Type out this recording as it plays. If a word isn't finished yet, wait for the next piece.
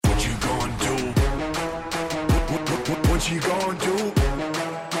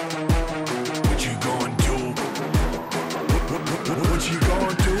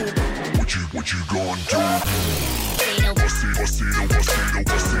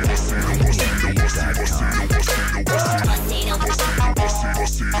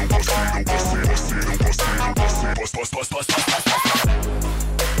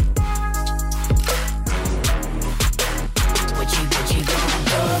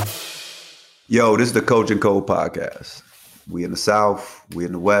Yo, this is the Coach and Cole podcast. We in the South, we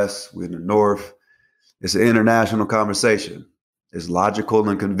in the West, we in the North. It's an international conversation. It's logical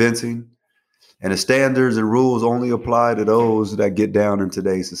and convincing, and the standards and rules only apply to those that get down in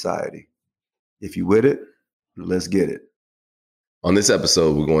today's society. If you with it, let's get it. On this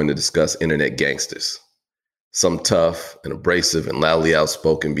episode, we're going to discuss Internet Gangsters. Some tough and abrasive and loudly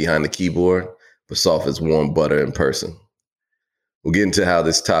outspoken behind the keyboard, but soft as warm butter in person. We'll get into how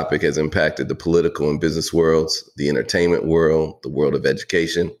this topic has impacted the political and business worlds, the entertainment world, the world of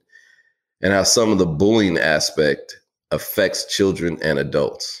education, and how some of the bullying aspect affects children and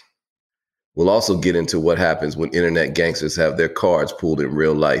adults. We'll also get into what happens when internet gangsters have their cards pulled in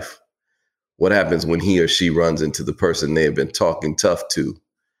real life. What happens when he or she runs into the person they have been talking tough to?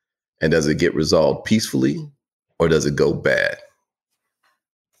 And does it get resolved peacefully or does it go bad?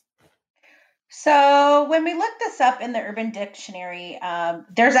 So when we look this up in the Urban Dictionary,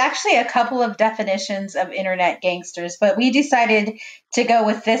 there's actually a couple of definitions of internet gangsters, but we decided to go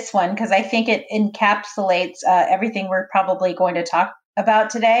with this one because I think it encapsulates everything we're probably going to talk about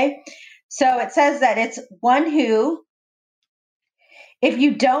today. So it says that it's one who, if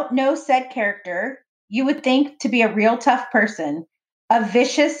you don't know said character, you would think to be a real tough person, a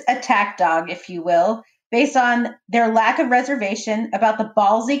vicious attack dog, if you will, based on their lack of reservation about the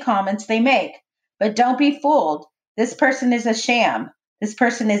ballsy comments they make. But don't be fooled. This person is a sham. This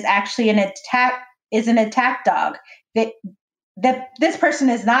person is actually an attack dog. This person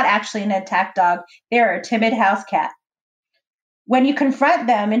is not actually an attack dog. They're a timid house cat. When you confront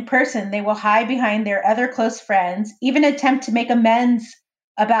them in person, they will hide behind their other close friends, even attempt to make amends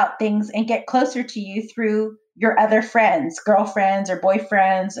about things and get closer to you through your other friends, girlfriends or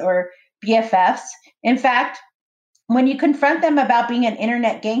boyfriends or BFFs. In fact, when you confront them about being an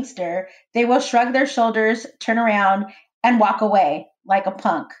internet gangster, they will shrug their shoulders, turn around, and walk away like a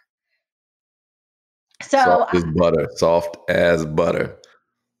punk. So, Soft as butter.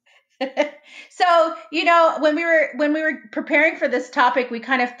 So, when we were preparing for this topic, we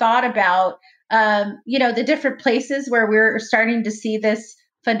kind of thought about, the different places where we're starting to see this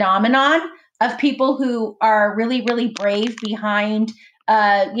phenomenon of people who are really, really brave behind,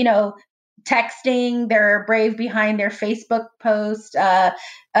 texting. They're brave behind their Facebook post,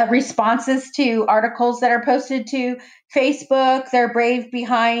 responses to articles that are posted to Facebook. They're brave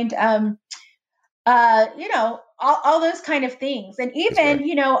behind, all those kind of things. And even,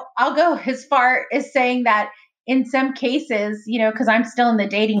 I'll go as far as saying that in some cases, because I'm still in the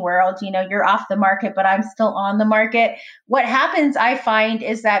dating world, you're off the market, but I'm still on the market. What happens, I find,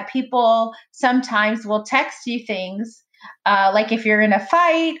 is that people sometimes will text you things like if you're in a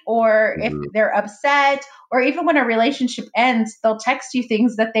fight or if they're upset, or even when a relationship ends, they'll text you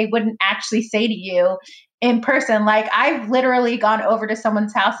things that they wouldn't actually say to you in person. Like I've literally gone over to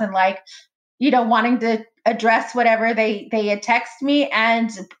someone's house and wanting to address whatever they had text me. And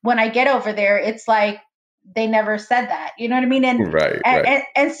when I get over there, it's like, they never said that, you know what I mean? And, right.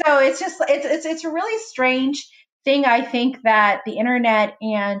 And so it's just, it's a really strange thing. I think that the internet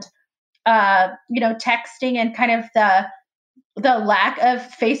and, texting and kind of the lack of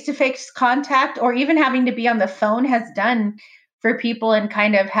face-to-face contact or even having to be on the phone has done for people and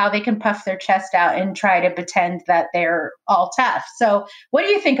kind of how they can puff their chest out and try to pretend that they're all tough. So what do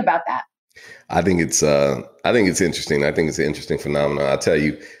you think about that? I think it's interesting. I think it's an interesting phenomenon. I'll tell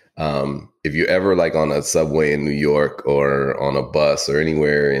you, if you're ever like on a subway in New York or on a bus or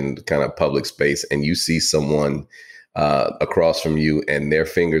anywhere in kind of public space and you see someone across from you and their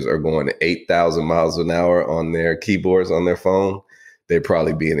fingers are going 8,000 miles an hour on their keyboards on their phone, they're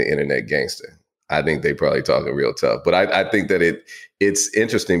probably being an internet gangster. I think they probably talking real tough. But I think that it's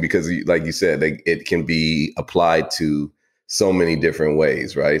interesting because, like you said, it can be applied to so many different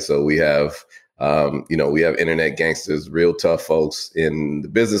ways, right? So we have, we have internet gangsters, real tough folks in the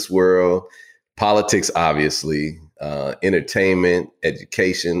business world, politics, obviously, entertainment,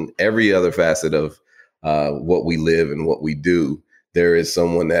 education, every other facet of what we live and what we do. There is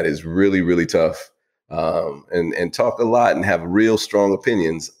someone that is really, really tough and talk a lot and have real strong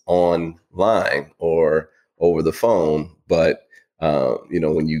opinions online or over the phone. But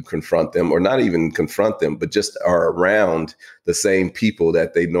when you confront them or not even confront them, but just are around the same people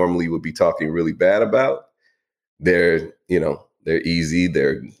that they normally would be talking really bad about, they're easy,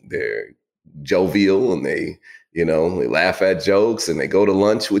 they're jovial, and they laugh at jokes and they go to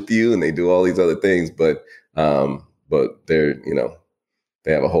lunch with you and they do all these other things. But they're,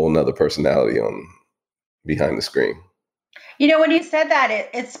 they have a whole nother personality on behind the screen. When you said that,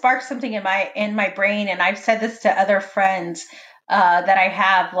 it sparked something in my brain. And I've said this to other friends. that I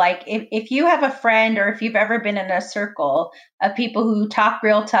have. Like if you have a friend or if you've ever been in a circle of people who talk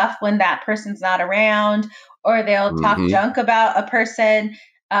real tough when that person's not around, or they'll talk Hmm. junk about a person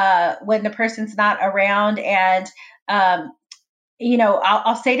when the person's not around. And, um,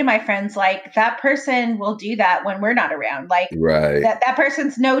 I'll say to my friends, like, that person will do that when we're not around. Like Right. that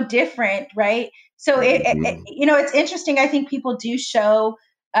person's no different. Right. So Hmm. it's interesting. I think people do show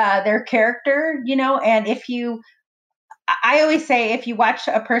their character, and I always say if you watch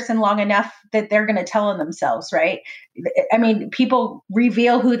a person long enough that they're going to tell on themselves, right? I mean, people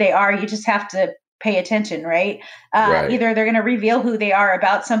reveal who they are. You just have to pay attention, right? Right. Either they're going to reveal who they are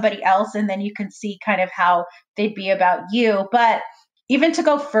about somebody else, and then you can see kind of how they'd be about you. But even to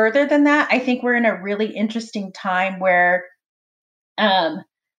go further than that, I think we're in a really interesting time where, um,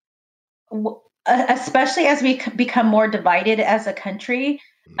 especially as we become more divided as a country,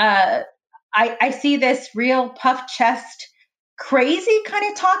 uh, I see this real puff chest, crazy kind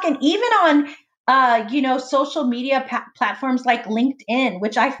of talk, and even on social media platforms like LinkedIn,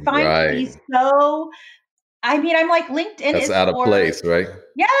 which I find to Right. be so. I mean, I'm like, LinkedIn That's is out of for. place, right?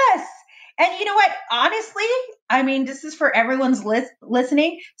 Yes. And you know what? Honestly, I mean, this is for everyone's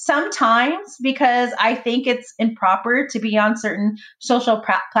listening. Sometimes, because I think it's improper to be on certain social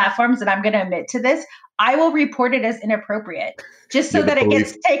platforms, and I'm going to admit to this, I will report it as inappropriate just so You're the that it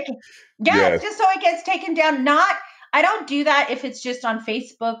police. gets taken. Yes, Yes. just so it gets taken down. I don't do that if it's just on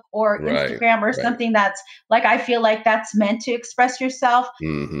Facebook or Right. Instagram or Right. something that's like, I feel like that's meant to express yourself.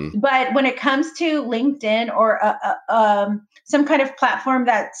 Hmm. But when it comes to LinkedIn or some kind of platform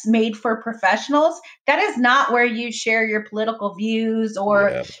that's made for professionals, that is not where you share your political views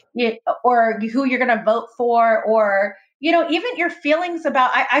or Yeah. or who you're going to vote for, or even your feelings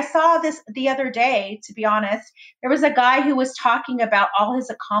about. I saw this the other day. To be honest, there was a guy who was talking about all his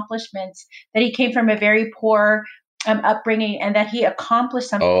accomplishments, that he came from a very poor upbringing, and that he accomplished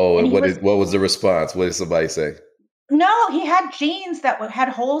something, Oh, and and he was. what was the response? What did somebody say? No, he had jeans that had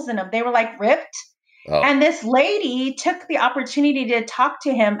holes in them. They were like ripped. Oh, And this lady took the opportunity to talk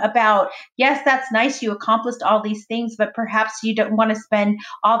to him about, yes, that's nice. You accomplished all these things, but perhaps you don't want to spend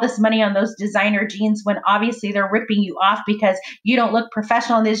all this money on those designer jeans when obviously they're ripping you off because you don't look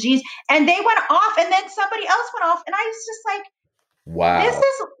professional in these jeans. And they went off, and then somebody else went off. And I was just like, this wow.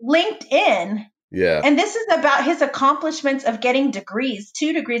 is LinkedIn. Yeah. And this is about his accomplishments of getting degrees,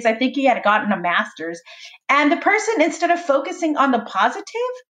 2 degrees. I think he had gotten a master's. And the person, instead of focusing on the positive,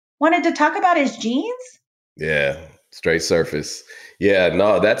 wanted to talk about his jeans. Yeah. Straight surface. Yeah.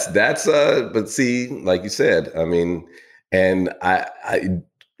 No, that's but see, like you said, I mean, and I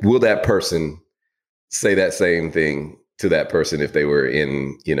will that person say that same thing to that person if they were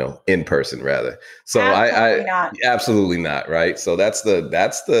in person rather. So I Absolutely not. absolutely not. Right. So that's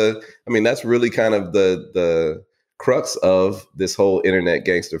the I mean, that's really kind of the crux of this whole internet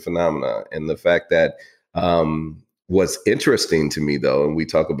gangster phenomena. And the fact that what's interesting to me though, and we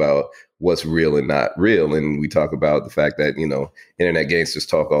talk about what's real and not real, and we talk about the fact that internet gangsters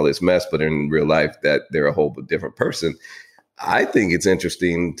talk all this mess, but in real life that they're a whole different person. I think it's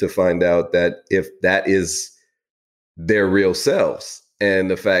interesting to find out that if that is their real selves. And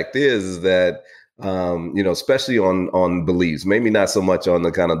the fact is that, especially on beliefs, maybe not so much on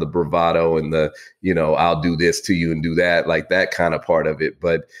the kind of the bravado and the, I'll do this to you and do that, like that kind of part of it.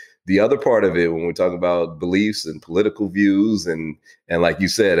 But the other part of it, when we talk about beliefs and political views and like you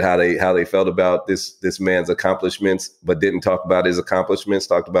said, how they felt about this man's accomplishments, but didn't talk about his accomplishments,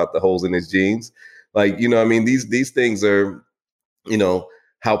 talked about the holes in his jeans. Like, I mean, these things are,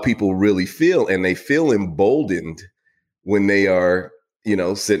 how people really feel, and they feel emboldened when they are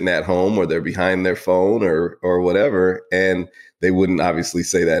sitting at home or they're behind their phone or whatever, and they wouldn't obviously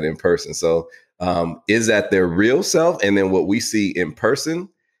say that in person. So is that their real self, and then what we see in person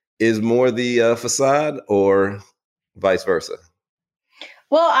is more the facade, or vice versa?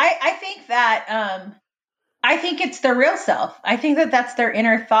 Well, I think that I think it's their real self. I think that that's their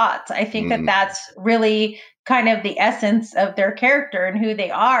inner thoughts. I think that Mm, that's really kind of the essence of their character and who they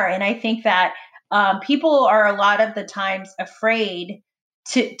are. And I think that people are a lot of the times afraid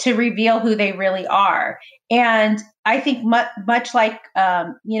to reveal who they really are. And I think much like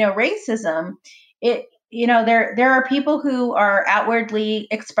racism, it there are people who are outwardly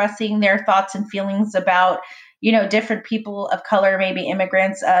expressing their thoughts and feelings about different people of color, maybe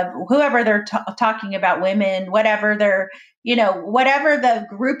immigrants, of whoever they're talking about, women, whatever they're, whatever the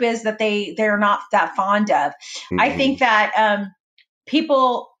group is that they're not that fond of. I think mhm. that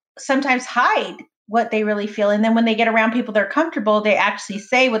people sometimes hide what they really feel, and then when they get around people they're comfortable, they actually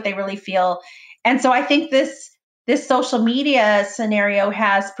say what they really feel. And so I think this social media scenario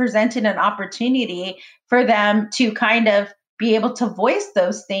has presented an opportunity for them to kind of be able to voice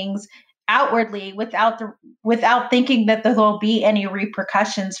those things outwardly without thinking that there will be any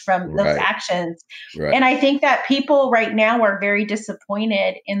repercussions from those Right. actions. Right. And I think that people right now are very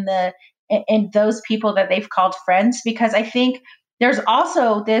disappointed in those people that they've called friends, because I think there's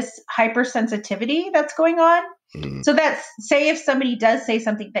also this hypersensitivity that's going on. Mhm. So that's, say if somebody does say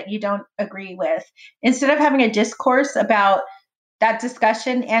something that you don't agree with, instead of having a discourse about that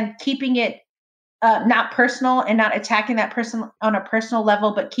discussion and keeping it not personal and not attacking that person on a personal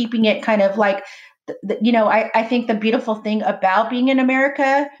level, but keeping it kind of like, I think the beautiful thing about being in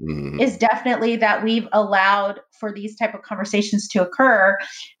America Mhm. is definitely that we've allowed for these type of conversations to occur,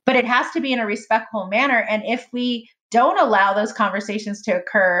 but it has to be in a respectful manner. And if we don't allow those conversations to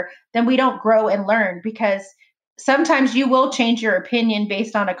occur, then we don't grow and learn, because sometimes you will change your opinion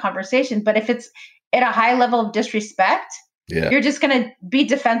based on a conversation. But if it's at a high level of disrespect, Yeah. you're just going to be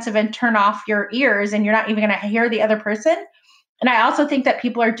defensive and turn off your ears, and you're not even going to hear the other person. And I also think that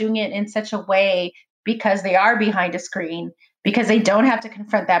people are doing it in such a way because they are behind a screen, because they don't have to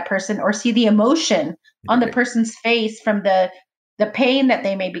confront that person or see the emotion on the Right. person's face from the pain that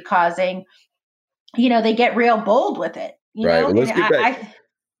they may be causing. They get real bold with it, Right. Well, and I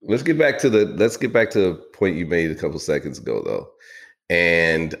let's get back to the point you made a couple seconds ago, though.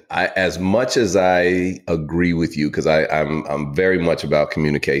 And as much as I agree with you, because I'm very much about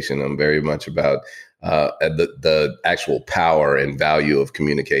communication. I'm very much about the actual power and value of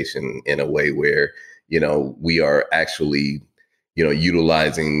communication in a way where, we are actually,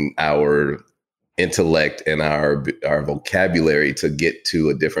 utilizing our intellect and our vocabulary to get to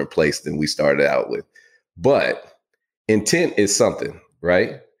a different place than we started out with. But intent is something,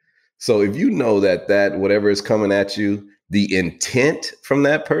 right? So if you know that whatever is coming at you, the intent from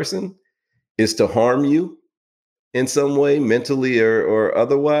that person is to harm you in some way, mentally or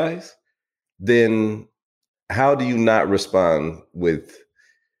otherwise, then how do you not respond with,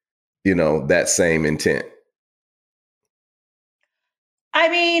 that same intent? I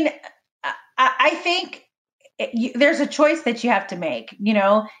mean, I think there's a choice that you have to make.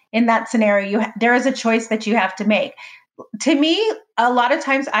 In that scenario, there is a choice that you have to make. To me, a lot of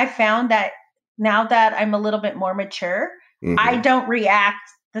times I found that now that I'm a little bit more mature, I Mm-hmm. don't react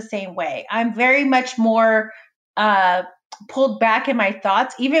the same way. I'm very much more uh, pulled back in my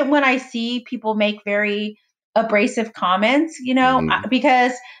thoughts, even when I see people make very abrasive comments, Mm-hmm.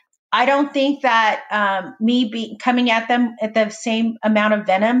 because I don't think that coming at them at the same amount of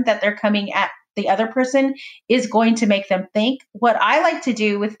venom that they're coming at the other person is going to make them think. What I like to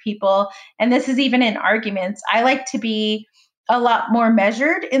do with people, and this is even in arguments, I like to be a lot more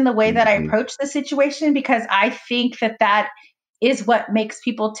measured in the way that I Mm-hmm. approach the situation, because I think that is what makes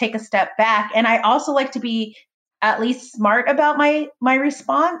people take a step back. And I also like to be at least smart about my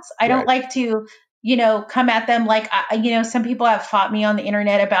response. I don't Right. like to come at them like some people have fought me on the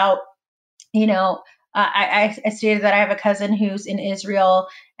internet about you know I stated that I have a cousin who's in Israel,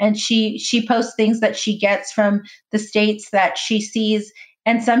 and she posts things that she gets from the states that she sees,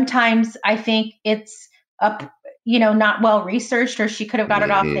 and sometimes I think it's up not well researched, or she could have got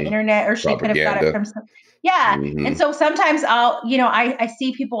it off the Mm-hmm. internet, or she could have got it Propaganda. from some. Yeah. And Mm-hmm. so sometimes I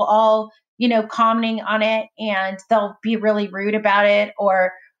see people all commenting on it, and they'll be really rude about it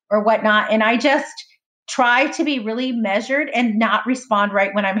or whatnot, and I just try to be really measured and not respond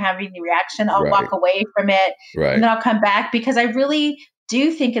right when I'm having the reaction. I'll walk Right. away from it, and Right. then I'll come back, because I really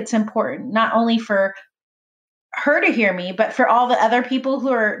do think it's important, not only for her to hear me, but for all the other people who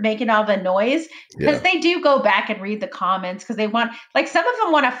are making all the noise, because Yeah. they do go back and read the comments, because they want, like, some of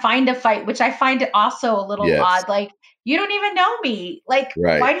them want to find a fight, which I find it also a little Yes. odd. Like, you don't even know me. Like,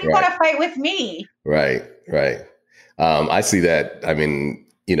 Right. why do you Right. want to fight with me? Right, right. I see that. I mean,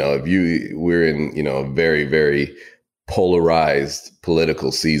 if we're in, a very, very polarized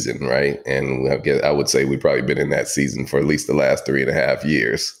political season, right? And I would say we've probably been in that season for at least the last 3.5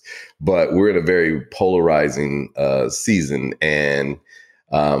 years. But we're in a very polarizing season,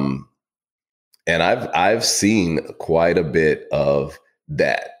 um, and I've seen quite a bit of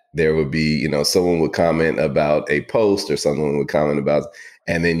that. There would be, someone would comment about a post, or someone would comment about,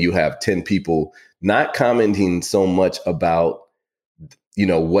 and then you have 10 people not commenting so much about,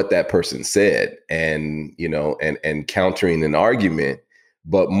 what that person said, and, and countering an argument,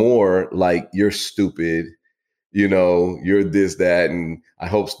 but more like, you're stupid, you're this, that, and I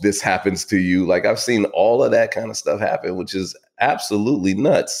hope this happens to you. Like, I've seen all of that kind of stuff happen, which is absolutely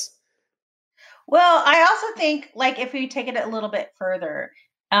nuts. Well, I also think, like, if we take it a little bit further,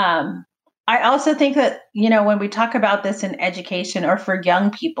 I also think that, when we talk about this in education or for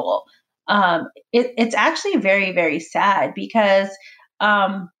young people, it's actually very, very sad, because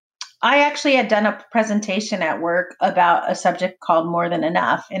um, I actually had done a presentation at work about a subject called More Than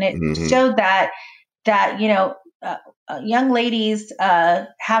Enough, and it Hmm. showed that young ladies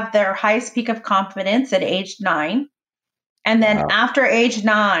have their highest peak of confidence at age 9, and then Wow. after age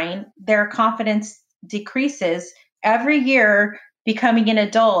 9, their confidence decreases every year becoming an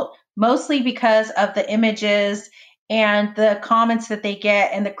adult, mostly because of the images and the comments that they get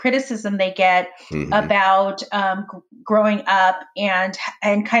and the criticism they get Hmm. about growing up and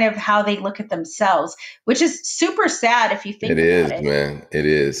kind of how they look at themselves, which is super sad if you It think about is, it. man. It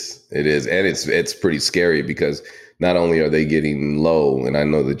is. It is. And it's pretty scary because not only are they getting low, and I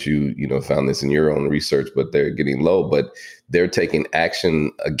know that you know found this in your own research, but they're getting low, but they're taking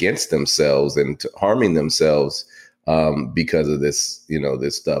action against themselves and harming themselves because of this,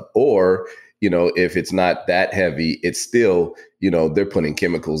 this stuff. Or, if it's not that heavy, it's still, they're putting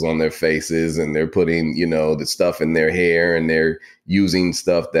chemicals on their faces and they're putting, the stuff in their hair, and they're using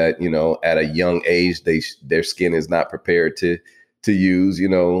stuff that at a young age their skin is not prepared to use.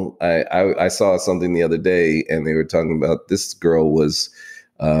 I saw something the other day, and they were talking about this girl was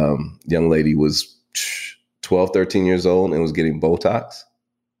young lady was 12, 13 years old and was getting Botox.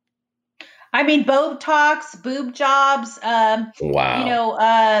 I mean, Botox, boob jobs. Wow.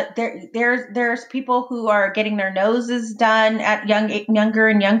 There's people who are getting their noses done at younger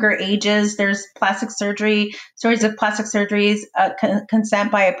and younger ages. There's plastic surgery, stories of plastic surgeries, consent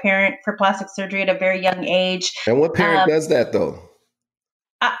by a parent for plastic surgery at a very young age. And what parent Um, does that though?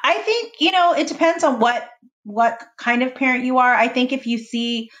 I think it depends on what kind of parent you are. I think if you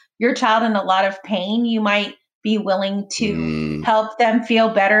see your child in a lot of pain, you might be willing to Mm, help them feel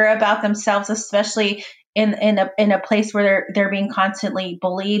better about themselves, especially in a place where they're being constantly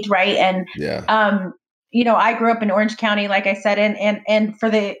bullied, right? And yeah. um, I grew up in Orange County, like I said, and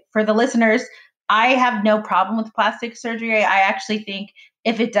for the listeners, I have no problem with plastic surgery. I actually think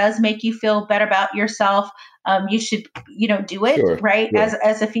if it does make you feel better about yourself, you should do it, Sure. right, Sure.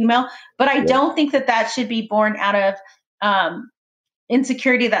 as a female. But I Yeah. don't think that should be born out of um,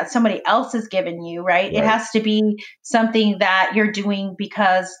 insecurity that somebody else has given you, right? It Right. has to be something that you're doing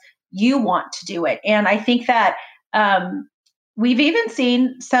because you want to do it. And I think that we've even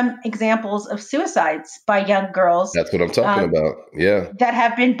seen some examples of suicides by young girls That's what I'm talking um, about. Yeah. that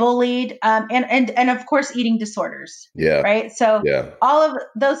have been bullied, and of course eating disorders, Yeah. right? So Yeah. all of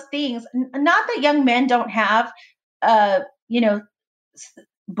those things, not that young men don't have uh, you know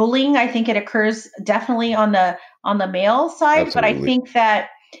bullying. I think it occurs definitely on the male side, but I Absolutely. think that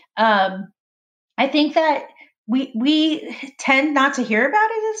um, we tend not to hear about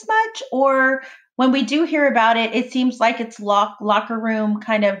it as much, or when we do hear about it, it seems like it's locker room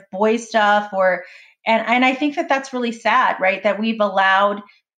kind of boy stuff, or and I think that that's really sad, right? That we've allowed.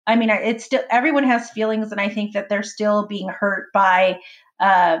 I mean, it's still everyone has feelings, and I think that they're still being hurt by,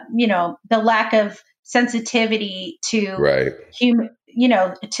 the lack of sensitivity to Right.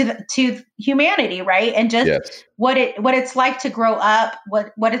 to humanity, right? And just Yes. what it's like to grow up,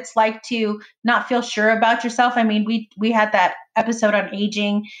 what it's like to not feel sure about yourself. I mean, we had that episode on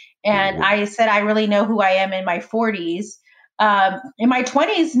aging, and Mhm. I said I really know who I am in my 40s. In my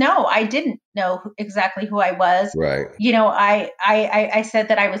 20s, no, I didn't know exactly who I was. Right. I said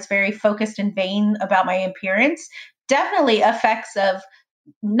that I was very focused and vain about my appearance. Definitely effects of,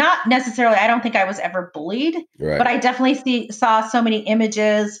 not necessarily, I don't think I was ever bullied, but Right. I definitely saw so many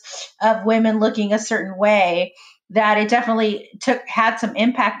images of women looking a certain way that it definitely had some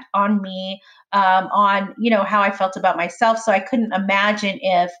impact on me, on how I felt about myself. So I couldn't imagine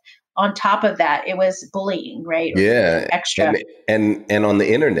if on top of that it was bullying, right, or something Yeah. extra. And on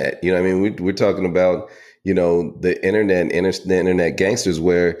the internet, I mean, we're talking about, the internet, the internet gangsters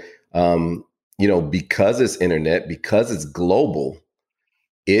where, because it's internet, because it's global,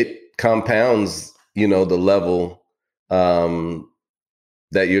 it compounds, the level um,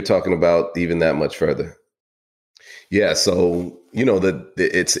 that you're talking about even that much further. Yeah. So,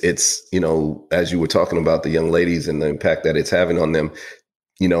 it's, as you were talking about the young ladies and the impact that it's having on them,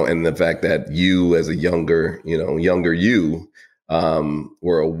 and the fact that you as a younger you,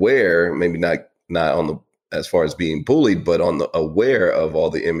 were aware, maybe not on the, as far as being bullied, but on the aware of all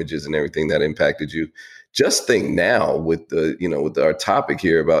the images and everything that impacted you. Just think now with with our topic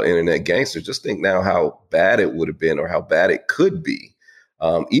here about internet gangsters, just think now how bad it would have been or how bad it could be.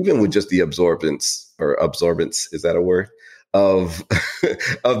 Even with just the absorbance, is that a word? Of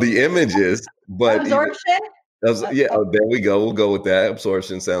of the images, but even Absorption. yeah, oh, there we go. We'll go with that.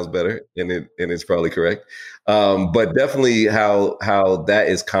 Absorption sounds better, and it's probably correct. But definitely how that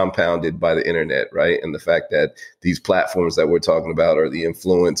is compounded by the internet, right? And the fact that these platforms that we're talking about, or the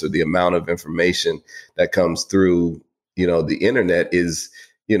influence or the amount of information that comes through, the internet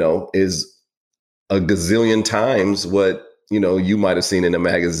is a gazillion times what, you might have seen in a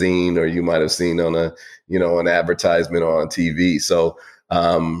magazine, or you might have seen on an advertisement or on TV. So,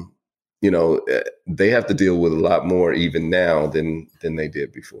 they have to deal with a lot more even now than they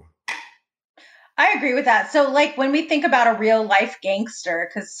did before. I agree with that. So like when we think about a real life gangster,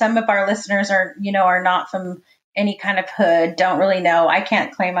 because some of our listeners are not from any kind of hood, don't really know. I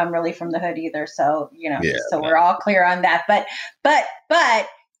can't claim I'm really from the hood either. So, Yeah, just so we're all clear on that. But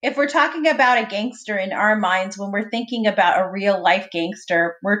if we're talking about a gangster in our minds, when we're thinking about a real life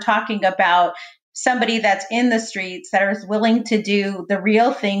gangster, we're talking about somebody that's in the streets that is willing to do the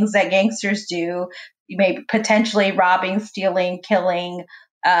real things that gangsters do, maybe potentially robbing, stealing, killing,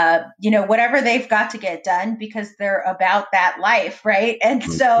 whatever they've got to get done because they're about that life, right? And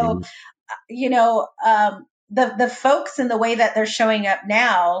so, Mhm. the folks in the way that they're showing up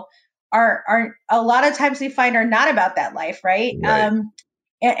now are a lot of times we find are not about that life, right? Right.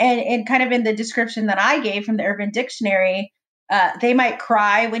 And kind of in the description that I gave from the Urban Dictionary, they might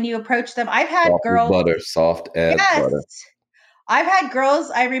cry when you approach them. I've had Soft as girls, butter, soft as yes, butter. I've had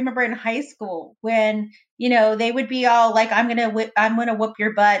girls I remember in high school when, they would be all like, I'm gonna whoop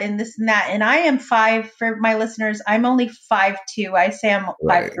your butt and this and that. And I am for my listeners, I'm only 5'2". I say I'm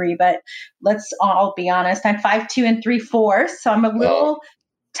Right. 5'3", but let's all be honest. I'm 5'2" and 3/4. So I'm a Oh, little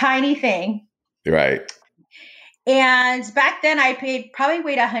tiny thing. right. And back then I probably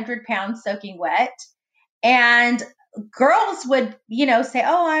weighed 100 pounds soaking wet. And girls would, say,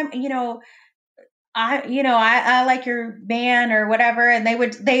 oh, I like your man or whatever. And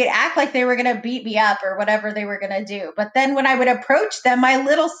they'd act like they were going to beat me up or whatever they were going to do. But then when I would approach them, my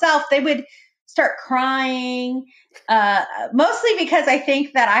little self, they would start crying, mostly because I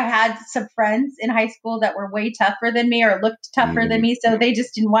think that I had some friends in high school that were way tougher than me or looked tougher than Mhm. me. So they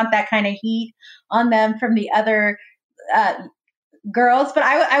just didn't want that kind of heat on them from the other, girls. But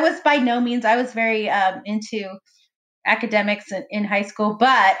I was by no means, I was very, into academics in high school,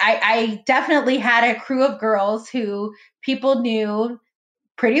 but I definitely had a crew of girls who people knew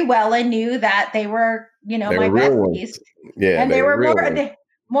pretty well and knew that they were, They my were real besties, ones. Yeah, and they they were were real ones.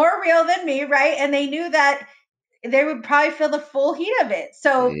 more real than me, right? And they knew that they would probably feel the full heat of it.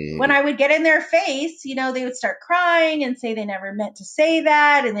 So when Mm, I would get in their face, they would start crying and say they never meant to say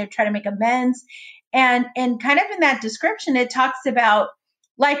that, and they'd try to make amends. And kind of in that description, it talks about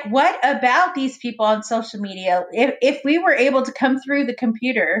like what about these people on social media? If we were able to come through the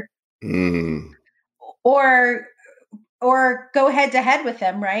computer mm, or go head to head with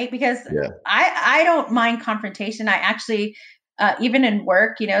them, right? Because yeah. I don't mind confrontation. I actually, even in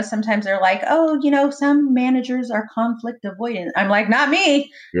work, sometimes they're like, oh, some managers are conflict avoidant. I'm like, not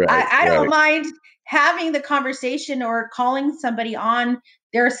me. Right. I don't Right. mind having the conversation or calling somebody on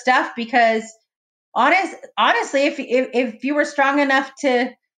their stuff because honestly, if you were strong enough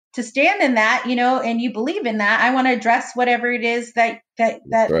to stand in that, and you believe in that, I want to address whatever it is Right.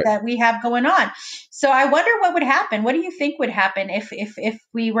 that we have going on. So I wonder what would happen. What do you think would happen if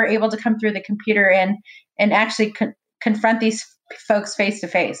we were able to come through the computer and actually confront these folks face to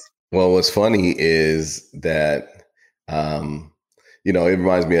face? Well, what's funny is that, um, it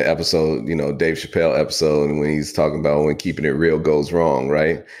reminds me of episode, Dave Chappelle episode, and when he's talking about when keeping it real goes wrong,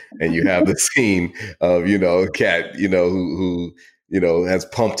 right? And you have the scene of, a cat, who has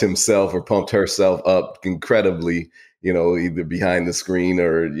pumped himself or pumped herself up incredibly, either behind the screen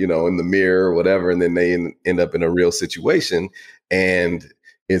or, in the mirror or whatever. And then they end up in a real situation and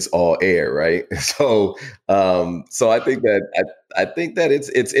it's all air, right? So I think that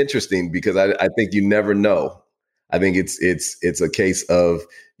it's interesting because I think you never know. I think it's a case of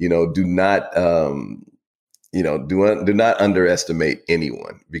do not do not underestimate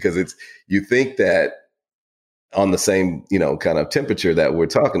anyone, because you think that on the same kind of temperature that we're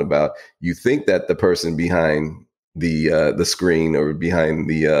talking about, you think that the person behind the screen or behind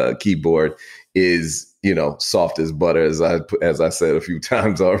the keyboard is soft as butter, as I said a few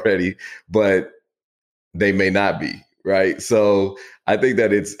times already, but they may not be, right? So I think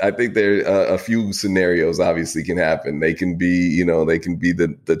there a few scenarios obviously can happen. They can be, they can be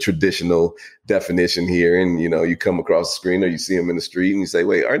the traditional definition here. And, you come across the screen or you see them in the street and you say,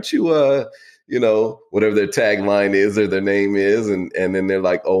 wait, aren't you, whatever their tagline is or their name is. And then they're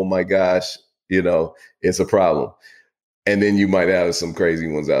like, oh my gosh, it's a problem. And then you might have some crazy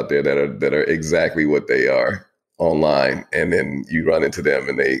ones out there that are exactly what they are online. And then you run into them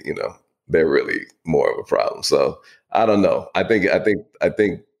and they're really more of a problem. So I don't know. I think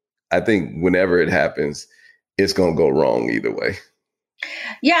whenever it happens, it's going to go wrong either way.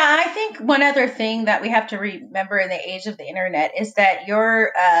 Yeah, I think one other thing that we have to remember in the age of the internet is that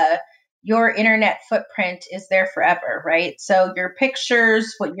your internet footprint is there forever, right? So your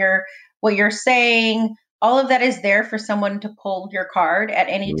pictures, what you're saying, all of that is there for someone to pull your card at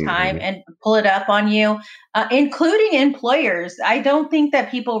any time Hmm. and pull it up on you, including employers. I don't think that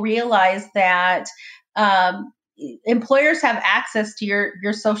people realize that um, employers have access to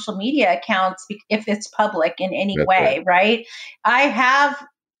your social media accounts if it's public in any That's right. way, right? I have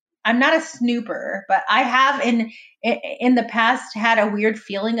I'm not a snooper, but I have in the past had a weird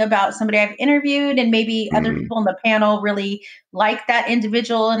feeling about somebody I've interviewed, and maybe other Hmm. people on the panel really like that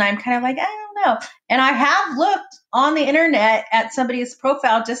individual, and I'm kind of like, I don't know. And I have looked on the internet at somebody's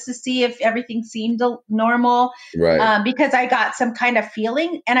profile just to see if everything seemed normal, Right. because I got some kind of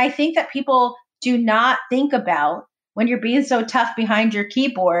feeling. And I think that people do not think about, when you're being so tough behind your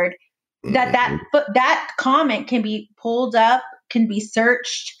keyboard, that Hmm. that comment can be pulled up, can be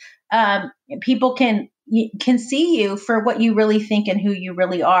searched. People can see you for what you really think and who you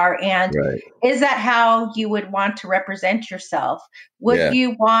really are. And Right. is that how you would want to represent yourself? Would Yeah.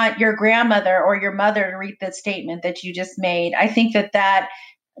 you want your grandmother or your mother to read the statement that you just made? I think that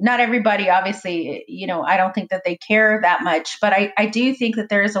not everybody, obviously, I don't think that they care that much, but I do think that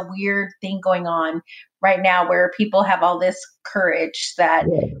there is a weird thing going on right now where people have all this courage that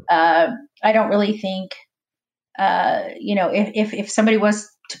Yeah. I don't really think, if somebody was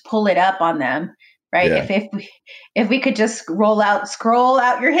to pull it up on them, right? Yeah. If we could just scroll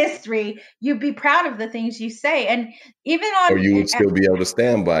out your history, you'd be proud of the things you say. And even Or on, you would still be able to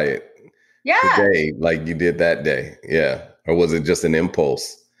stand by it yeah, today, like you did that day. Yeah. Or was it just an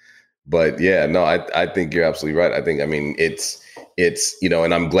impulse? But yeah, no, I think you're absolutely right. I mean, it's,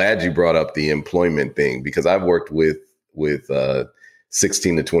 and I'm glad you brought up the employment thing, because I've worked with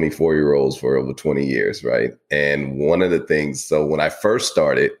 16 to 24-year-olds for over 20 years. Right. And one of the things, so when I first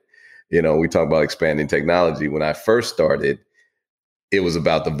started, we talk about expanding technology. When I first started, it was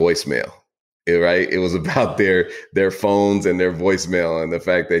about the voicemail. Right. It was about their phones and their voicemail, and the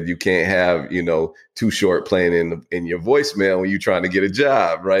fact that you can't have, Too Short playing in your voicemail when you're trying to get a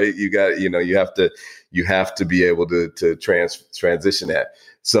job. Right. You got, you have to be able to transition that.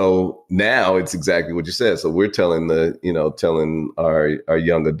 So now it's exactly what you said. So we're telling our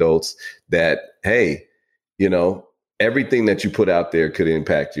young adults that, hey, you know, everything that you put out there could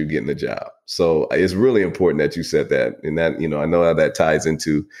impact you getting a job. So it's really important that you said that. And that, I know how that ties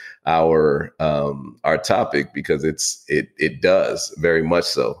into our topic, because it does very much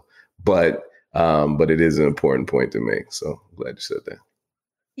so. But it is an important point to make. So I'm glad you said that.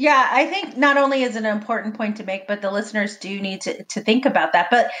 yeah, I think not only is it an important point to make, but the listeners do need to think about that.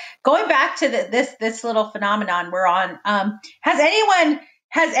 But going back to this little phenomenon we're on, has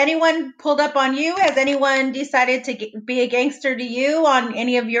anyone pulled up on you? Has anyone decided to be a gangster to you on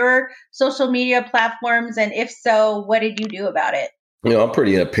any of your social media platforms? And if so, what did you do about it? I'm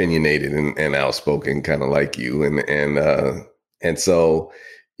pretty opinionated and outspoken, kind of like you, and so,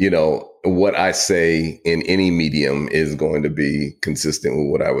 what I say in any medium is going to be consistent with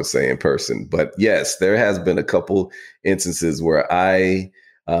what I would say in person. But yes, there has been a couple instances where I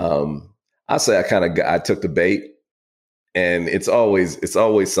say I took the bait, and it's always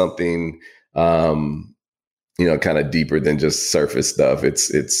something. Kind of deeper than just surface stuff.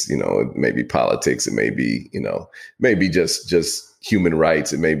 It's it may be politics, it may be, maybe just human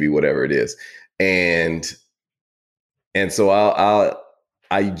rights, it may be whatever it is. And so I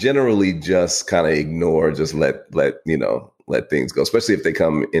generally just kind of ignore, just let things go, especially if they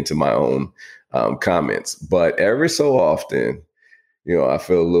come into my own comments. But every so often, I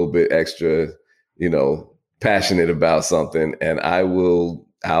feel a little bit extra, passionate about something, and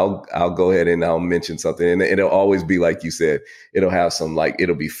I'll go ahead and I'll mention something, and it'll always be like you said. It'll have some, like,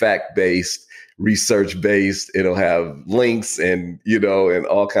 it'll be fact based, research based. It'll have links and and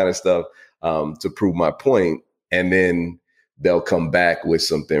all kind of stuff to prove my point, and then they'll come back with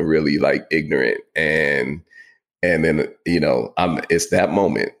something really like ignorant, and then it's that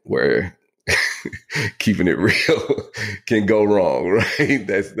moment where keeping it real can go wrong, right?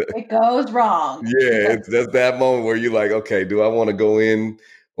 It goes wrong. Yeah, that's that moment where you're like, okay, do I want to go in,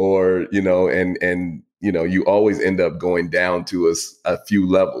 or and you always end up going down to a few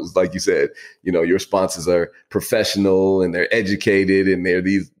levels, like you said. Your sponsors are professional and they're educated and they're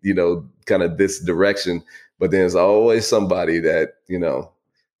these, kind of this direction, but then there's always somebody that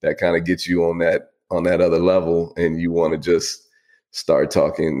that kind of gets you on that other level, and you want to just start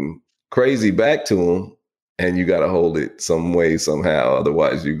talking crazy back to them, and you got to hold it some way, somehow.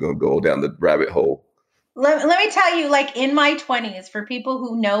 Otherwise, you're going to go down the rabbit hole. Let me tell you, like in my 20s, for people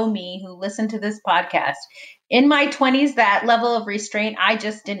who know me, who listen to this podcast, in my 20s, that level of restraint, I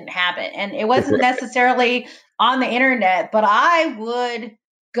just didn't have it. And it wasn't necessarily on the internet, but I would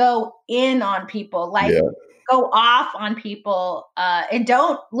go in on people, like Yeah. go off on people, and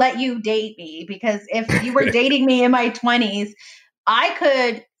don't let you date me, because if you were dating me in my 20s, I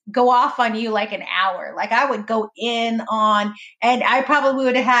could go off on you like an hour. Like I would go in on, and I probably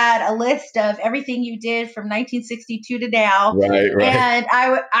would have had a list of everything you did from 1962 to now. Right. And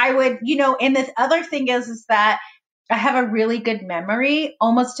I would, and this other thing is that I have a really good memory,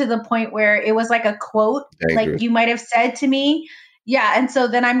 almost to the point where it was like a quote, like Dangerous. you might have said to me. Yeah. And so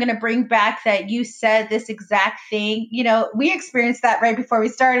then I'm going to bring back that you said this exact thing. We experienced that right before we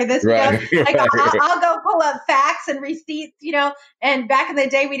started this. Right. Like Right. I'll go pull up facts and receipts, and back in the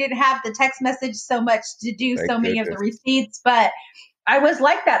day, we didn't have the text message so much to do Thank so many of the goodness. receipts, but I was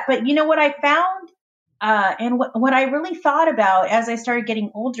like that. But you know what I found? And what I really thought about as I started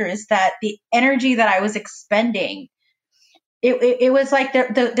getting older is that the energy that I was expending, it was like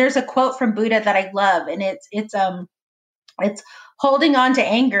there's a quote from Buddha that I love, and it's holding on to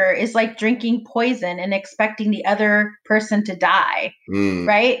anger is like drinking poison and expecting the other person to die, Mm,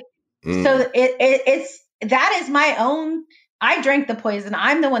 right? So mm, it's that is my own. I drank the poison.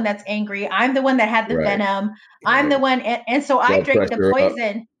 I'm the one that's angry. I'm the one that had the right. venom. I'm Right. the one, and so I Blood drank the pressure up.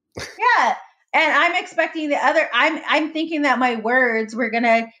 poison. Yeah. And I'm expecting the other, I'm thinking that my words were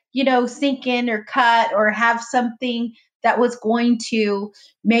gonna, sink in or cut or have something that was going to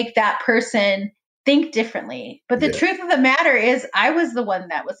make that person think differently. But the Yeah. truth of the matter is I was the one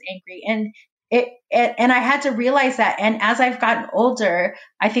that was angry. And I had to realize that. And as I've gotten older,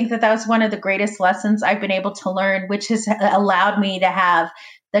 I think that was one of the greatest lessons I've been able to learn, which has allowed me to have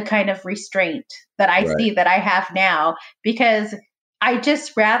the kind of restraint that I Right. see that I have now, because I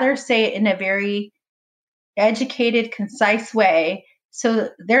just rather say it in a very educated, concise way. So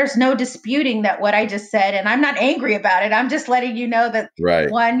there's no disputing that what I just said, and I'm not angry about it. I'm just letting you know that Right.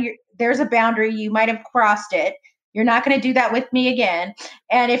 one, there's a boundary. You might have crossed it. You're not going to do that with me again.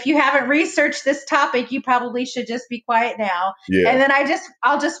 And if you haven't researched this topic, you probably should just be quiet now. Yeah. And then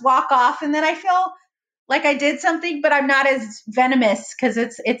I'll just walk off, and then I feel like I did something, but I'm not as venomous because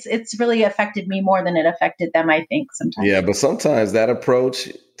it's really affected me more than it affected them, I think, sometimes. Yeah, but sometimes that approach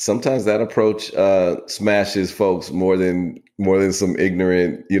smashes folks more than some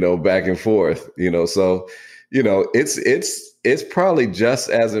ignorant, back and forth, So, it's probably just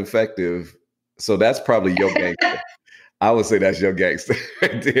as effective. So that's probably your gangster. I would say that's your gangster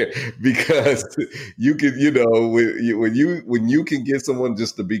right there, because you can, when you can get someone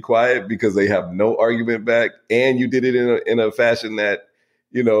just to be quiet because they have no argument back, and you did it in a fashion that,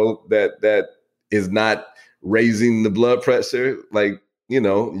 that is not raising the blood pressure. Like,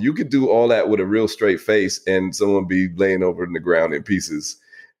 you could do all that with a real straight face, and someone be laying over in the ground in pieces,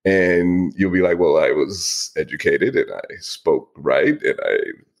 and you'll be like, well, I was educated and I spoke right and I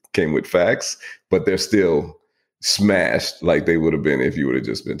came with facts, but they're still smashed like they would have been if you would have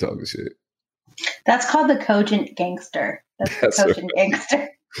just been talking shit. That's called the cogent gangster. That's the cogent gangster.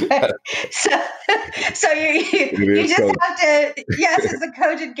 so you just have to, yes, it's a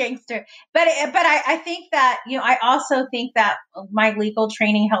cogent gangster. But I think that, I also think that my legal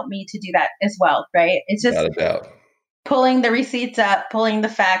training helped me to do that as well, right? It's just Not a doubt. pulling the receipts up, pulling the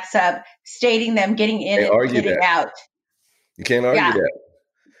facts up, stating them, getting in Can't and argue getting that. out. You can't argue Yeah. that.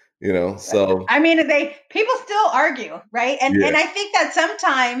 So I mean, people still argue, right? And yeah, I think that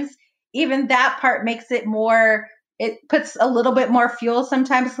sometimes even that part makes it more. It puts a little bit more fuel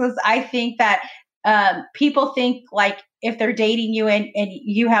sometimes, because I think that people think like if they're dating you and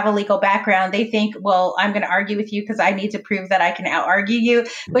you have a legal background, they think, well, I'm going to argue with you because I need to prove that I can out argue you,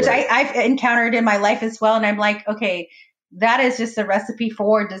 which right. I've encountered in my life as well. And I'm like, okay, that is just a recipe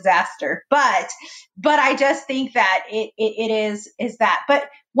for disaster. But I just think that it is that. But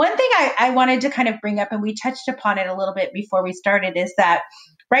one thing I wanted to kind of bring up, and we touched upon it a little bit before we started, is that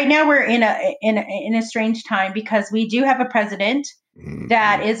right now we're in a strange time, because we do have a president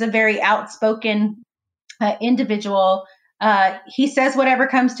that is a very outspoken individual. He says whatever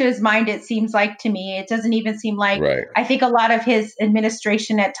comes to his mind, it seems like to me. It doesn't even seem like, Right. I think a lot of his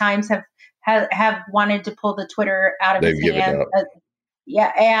administration at times have wanted to pull the Twitter out of They've his given hands.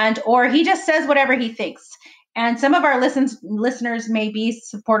 up. Or he just says whatever he thinks. And some of our listeners may be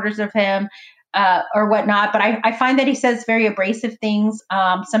supporters of him or whatnot, but I find that he says very abrasive things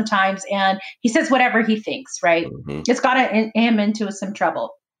sometimes, and he says whatever he thinks, right? Mm-hmm. It's gotten him into some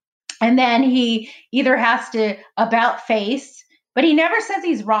trouble. And then he either has to about face, but he never says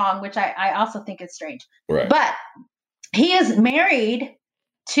he's wrong, which I also think is strange. Right. But he is married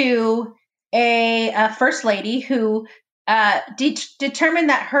to a first lady who determined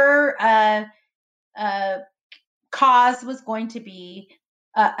that her cause was going to be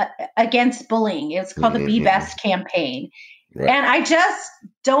against bullying. It's called the Be Mm-hmm. Best campaign. Right. And I just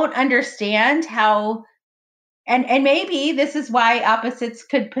don't understand how, and maybe this is why opposites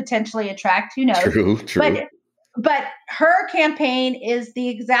could potentially attract, who knows? True. But her campaign is the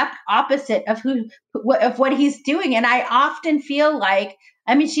exact opposite of of what he's doing, and I often feel like,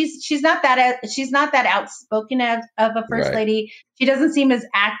 I mean, she's not that outspoken of a first Right. lady. She doesn't seem as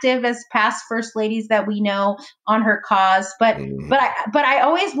active as past first ladies that we know on her cause. I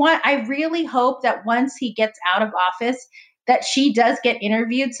really hope that once he gets out of office, that she does get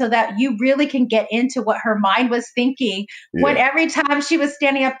interviewed so that you really can get into what her mind was thinking when Yeah. every time she was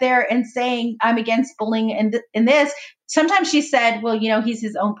standing up there and saying, I'm against bullying and this, sometimes she said, well, he's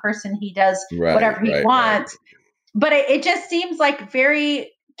his own person. He does whatever he Right. wants. But it just seems like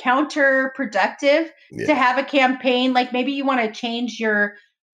very counterproductive to Yeah. have a campaign. Like maybe you want to change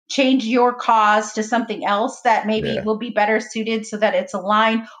your cause to something else that maybe Yeah. will be better suited so that it's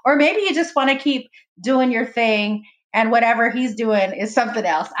aligned. Or maybe you just want to keep doing your thing and whatever he's doing is something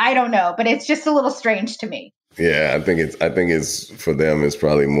else. I don't know, but it's just a little strange to me. Yeah, I think it's for them, it's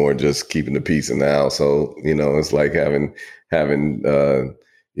probably more just keeping the peace in the house. So, it's like having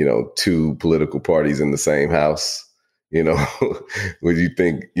two political parties in the same house, would you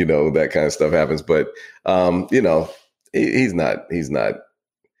think, that kind of stuff happens. But he's not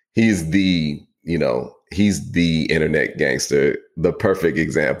he's the internet gangster, the perfect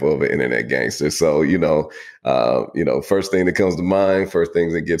example of an internet gangster. So, first thing that comes to mind, first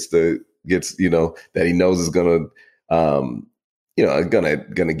thing that gets that he knows is gonna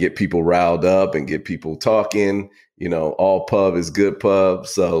get people riled up and get people talking. All pub is good pub.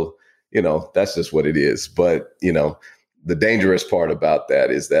 So, that's just what it is. But, the dangerous part about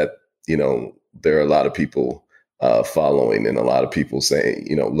that is that, there are a lot of people following, and a lot of people saying,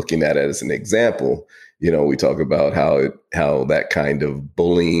 looking at it as an example. We talk about how that kind of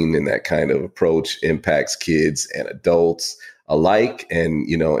bullying and that kind of approach impacts kids and adults alike. And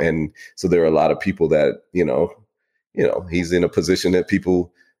so there are a lot of people that, he's in a position that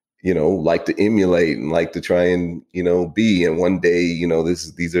people, like to emulate and like to try and, be. And one day,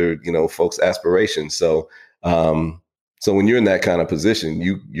 these are, folks' aspirations. So, so when you're in that kind of position,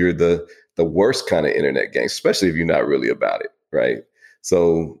 you're the worst kind of internet gang, especially if you're not really about it. Right.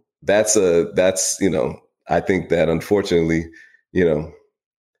 So that's I think that unfortunately,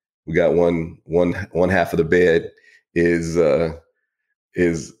 we got one half of the bed is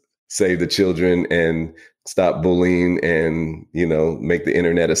save the children and stop bullying and, make the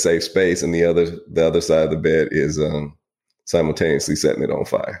internet a safe space. And the other side of the bed is simultaneously setting it on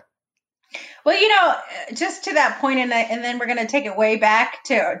fire. Well, just to that point, and then we're going to take it way back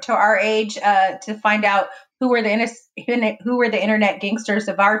to our age to find out who were the internet gangsters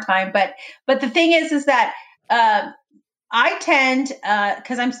of our time. But the thing is that I tend,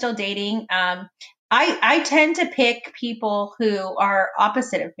 because I'm still dating, I tend to pick people who are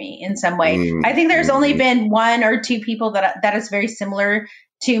opposite of me in some way. I think there's only been one or two people that is very similar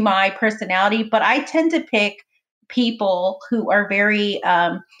to my personality, but I tend to pick people who are very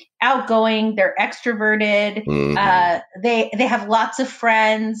outgoing. They're extroverted. They have lots of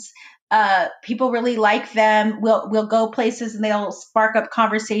friends. People really like them. We'll go places and they'll spark up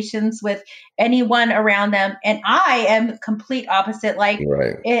conversations with anyone around them. And I am complete opposite. Like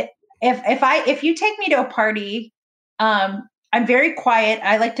right. If you take me to a party, I'm very quiet.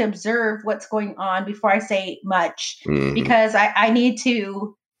 I like to observe what's going on before I say much because I need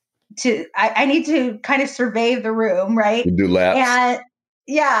to kind of survey the room, right? You do laps. And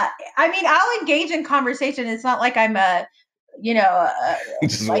yeah, I mean, I'll engage in conversation. It's not like I'm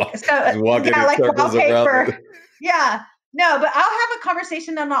just walking in circles around. Yeah, no, but I'll have a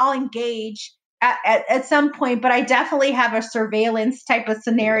conversation and I'll engage at some point. But I definitely have a surveillance type of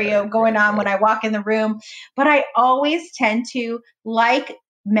scenario going on when I walk in the room. But I always tend to like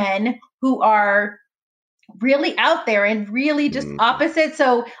men who are really out there and really just opposite.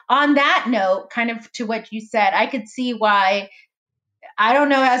 So on that note, kind of to what you said, I could see why. I don't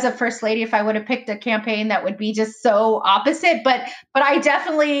know as a first lady if I would have picked a campaign that would be just so opposite, but I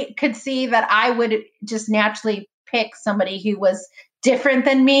definitely could see that I would just naturally pick somebody who was different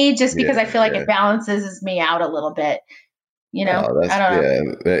than me just because I feel like it balances me out a little bit. I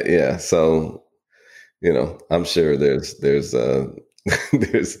don't know. Yeah. So, I'm sure there's there's a some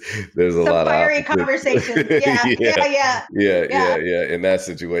lot of fiery conversations. Yeah. In that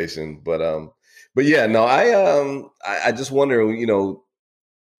situation. But yeah, no, I just wonder,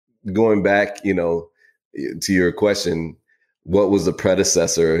 going back, to your question, what was the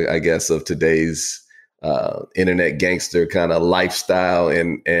predecessor, I guess, of today's internet gangster kind of lifestyle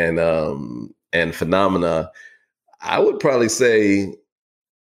and phenomena? I would probably say,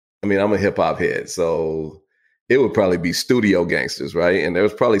 I mean, I'm a hip hop head, so it would probably be studio gangsters, right? And there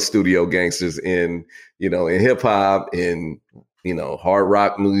was probably studio gangsters in hip hop, in hard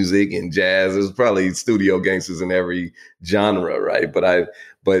rock music and jazz. There's probably studio gangsters in every genre, right? But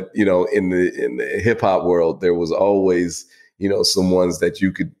in the hip hop world, there was always, some ones that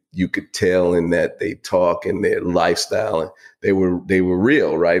you could tell in that they talk and their lifestyle, and they were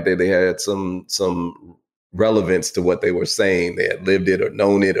real, right? They had some relevance to what they were saying. They had lived it or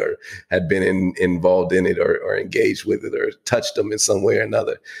known it or had been involved in it or engaged with it or touched them in some way or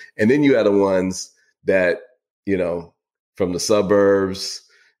another. And then you had the ones that, from the suburbs,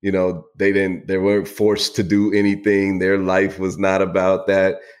 they weren't forced to do anything. Their life was not about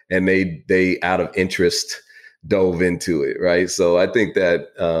that. And they out of interest dove into it. Right. So I think that,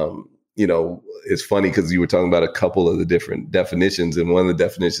 it's funny because you were talking about a couple of the different definitions. And one of the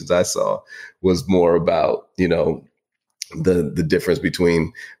definitions I saw was more about, the difference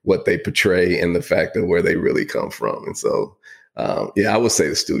between what they portray and the fact of where they really come from. And so, I would say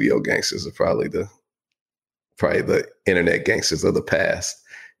the studio gangsters are probably the internet gangsters of the past.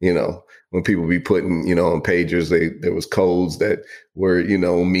 When people be putting, on pagers, there was codes that were,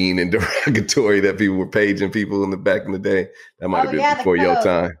 mean and derogatory that people were paging people in the day. That might have been before your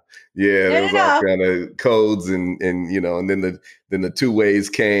time. Yeah, there was all kind of codes and and then the two ways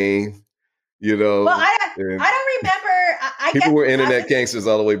came, Well, I don't remember. I people guess were internet gangsters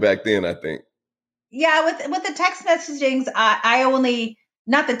all the way back then, I think. Yeah, with the text messagings, I only,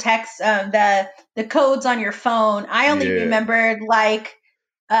 not the text, the codes on your phone. I only remembered like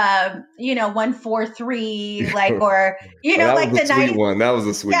 143, like, or that like was the sweet one. That was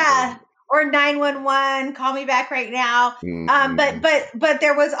a sweet one. Or 911, call me back right now. Mm-hmm. But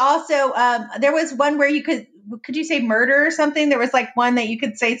there was also there was one where could you say murder or something? There was like one that you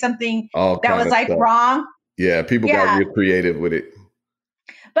could say something that was like stuff. wrong. Yeah, people got real creative with it.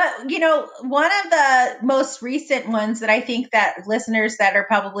 But, one of the most recent ones that I think that listeners that are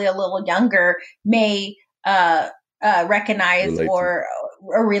probably a little younger may recognize or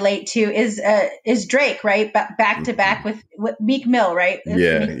relate to is Drake, right? Back to back with Meek Mill, right? Meek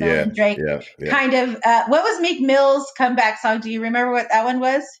Mill and Drake. Kind of. What was Meek Mill's comeback song? Do you remember what that one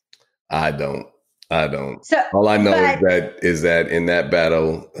was? I don't. So, all I know is that in that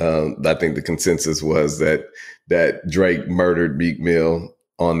battle, I think the consensus was that Drake murdered Meek Mill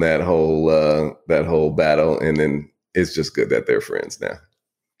on that whole battle, and then it's just good that they're friends now.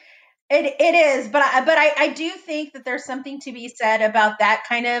 It is, but I do think that there's something to be said about that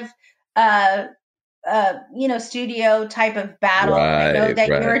kind of studio type of battle. Right, I know that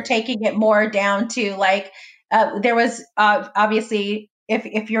you're taking it more down to like there was obviously,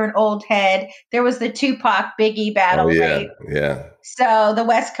 if you're an old head, there was the Tupac Biggie battle, right? Yeah. So the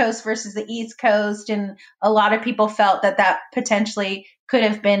West Coast versus the East Coast, and a lot of people felt that potentially could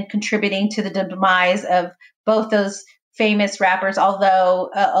have been contributing to the demise of both those famous rappers. Although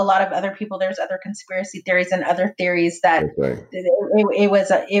a lot of other people, there's other conspiracy theories and other theories that it was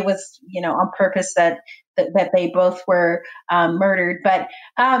on purpose that they both were murdered. But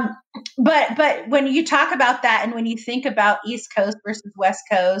when you talk about that, and when you think about East Coast versus West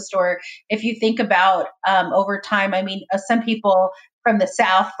Coast, or if you think about over time, I mean, some people from the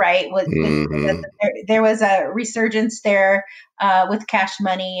South, right? There was a resurgence there with Cash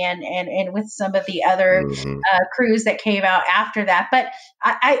Money and with some of the other crews that came out after that. But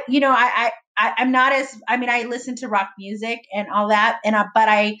I'm not as, I mean, I listen to rock music and all that, but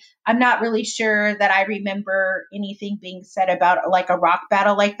I'm not really sure that I remember anything being said about like a rock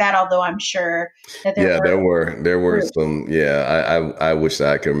battle like that. Although I'm sure that there were some. Yeah, I wish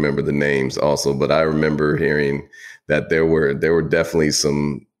I could remember the names also, but I remember hearing that there were definitely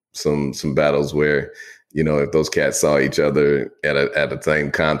some battles where, if those cats saw each other at the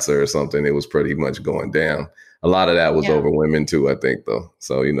same concert or something, it was pretty much going down. A lot of that was over women too, I think, though.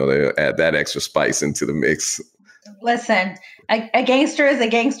 So, they add that extra spice into the mix. Listen, a gangster is a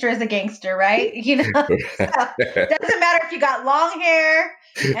gangster is a gangster, right? So it doesn't matter if you got long hair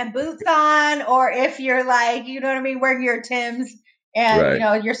and boots on, or if you're like, wearing your Timbs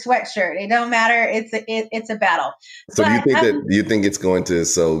and your sweatshirt. It don't matter. It's a battle. So do you think it's going to?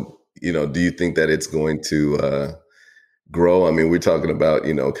 So do you think that it's going to grow? I mean, we're talking about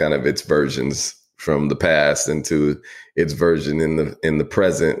kind of its versions from the past into its version in the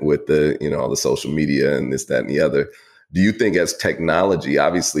present with the all the social media and this, that, and the other. Do you think as technology,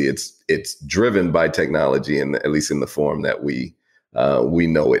 obviously it's driven by technology, and at least in the form that we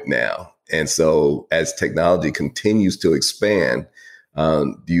know it now, and so as technology continues to expand,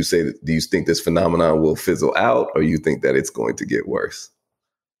 do you think this phenomenon will fizzle out, or you think that it's going to get worse?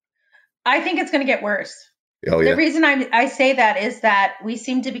 I think it's going to get worse. Oh, yeah. The reason I say that is that we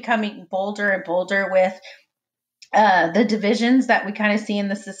seem to be becoming bolder and bolder with the divisions that we kind of see in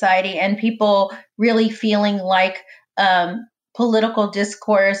the society, and people really feeling like political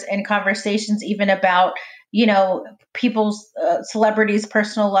discourse and conversations, even about, people's celebrities'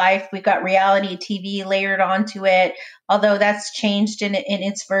 personal life. We've got reality TV layered onto it, although that's changed in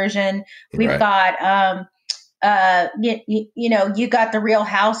its version. We've Right. got you got the Real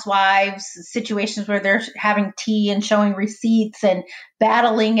Housewives situations where they're having tea and showing receipts and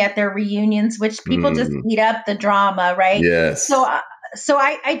battling at their reunions, which people just Mm, eat up the drama, right? So, yes.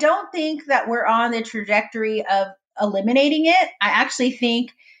 I don't think that we're on the trajectory of eliminating it. I actually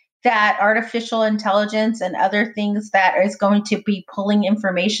think that artificial intelligence and other things that is going to be pulling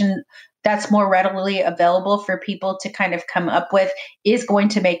information that's more readily available for people to kind of come up with is going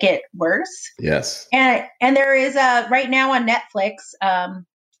to make it worse. Yes. And there is right now on Netflix,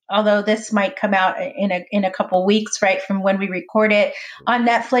 although this might come out in a couple weeks, right from when we record it. On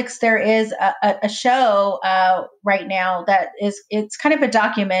Netflix, there is a show right now that it's kind of a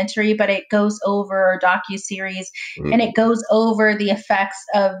documentary, but it goes over, a docu-series, and Mm, it goes over the effects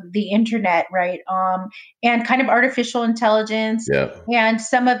of the internet, right? And kind of artificial intelligence, yeah. and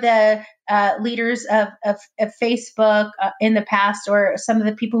some of the leaders of Facebook in the past, or some of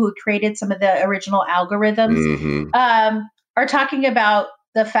the people who created some of the original algorithms, Hmm. are talking about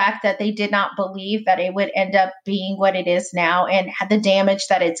the fact that they did not believe that it would end up being what it is now, and the damage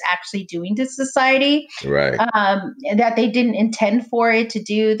that it's actually doing to society, Right. that they didn't intend for it to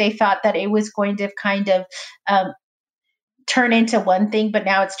do. They thought that it was going to kind of turn into one thing, but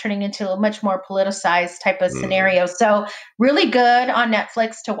now it's turning into a much more politicized type of Mm, scenario. So really good on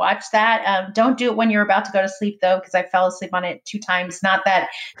Netflix to watch that. Don't do it when you're about to go to sleep though, because I fell asleep on it 2 times. Not that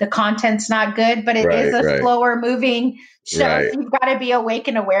the content's not good, but it is right. a Right. slower moving show. So Right. you've got to be awake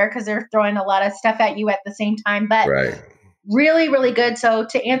and aware because they're throwing a lot of stuff at you at the same time. But Right. really, really good. So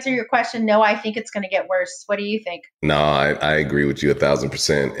to answer your question, no, I think it's going to get worse. What do you think? No, I agree with you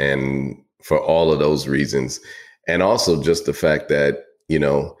 1,000%. And for all of those reasons, and also just the fact that,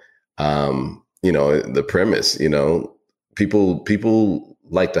 the premise, people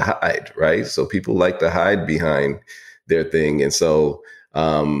like to hide, right? So people like to hide behind their thing. And so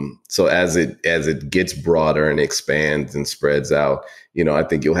as it gets broader and expands and spreads out, I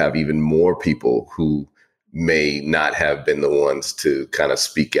think you'll have even more people who may not have been the ones to kind of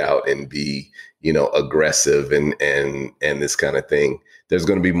speak out and be, aggressive and this kind of thing. There's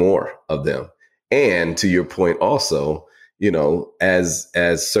going to be more of them. And to your point also,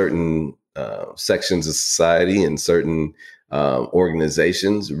 as certain sections of society and certain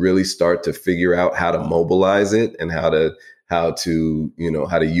organizations really start to figure out how to mobilize it and how to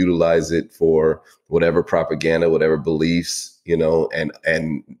utilize it for whatever propaganda, whatever beliefs,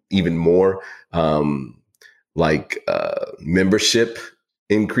 and even more membership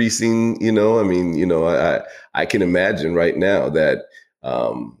increasing. I mean, I can imagine right now that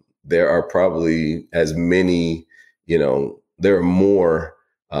there are probably as many, there are more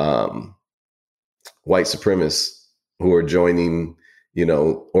white supremacists who are joining,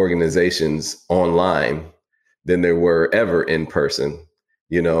 organizations online than there were ever in person,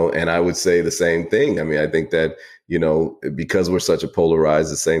 and I would say the same thing. I mean, I think that, because we're such a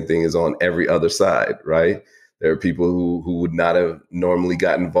polarized, the same thing is on every other side, right? There are people who would not have normally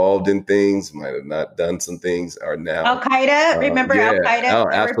got involved in things, might have not done some things, are Al now, Qaeda, remember yeah, Al Qaeda? oh,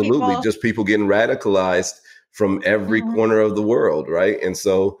 There were absolutely. people. Just people getting radicalized from every Mhm. corner of the world, right? And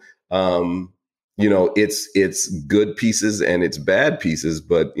so, it's good pieces and it's bad pieces,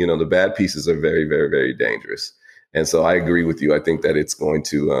 but the bad pieces are very, very, very dangerous. And so I agree with you. I think that I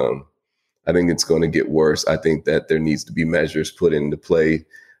think it's going to get worse. I think that there needs to be measures put into play,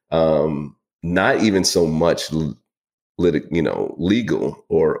 not even so much legal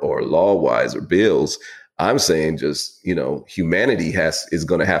or law wise or bills. I'm saying just, humanity is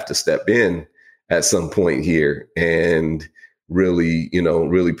going to have to step in at some point here and really,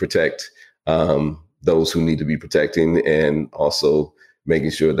 really protect those who need to be protecting, and also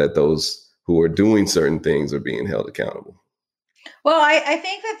making sure that those who are doing certain things are being held accountable. Well, I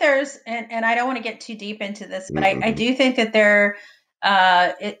think that there's, and I don't want to get too deep into this, but I Mm-hmm. do think that there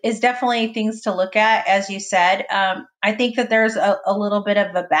is definitely things to look at, as you said. I think that there's a little bit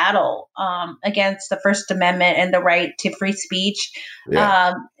of a battle against the First Amendment and the right to free speech. Yeah.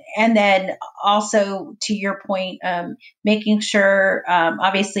 Um, and then also, to your point, making sure,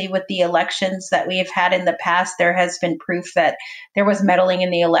 obviously, with the elections that we have had in the past, there has been proof that there was meddling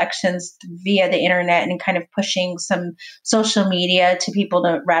in the elections via the internet and kind of pushing some social media to people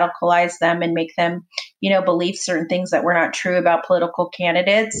to radicalize them and make them, believe certain things that were not true about political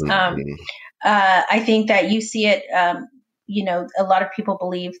candidates. Mm-hmm. I think that you see it, a lot of people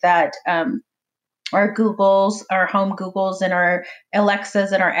believe that our Googles, our home Googles, and our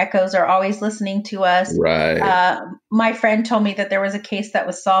Alexas and our Echoes are always listening to us. Right. My friend told me that there was a case that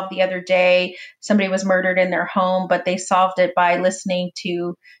was solved the other day. Somebody was murdered in their home, but they solved it by listening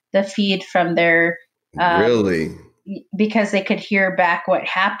to the feed from their Really? because they could hear back what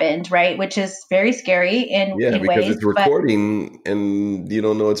happened, right? Which is very scary Yeah, in because ways, it's but recording and you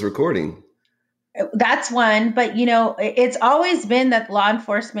don't know it's recording. that's one. But, it's always been that law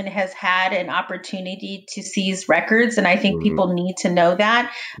enforcement has had an opportunity to seize records. And I think Hmm. people need to know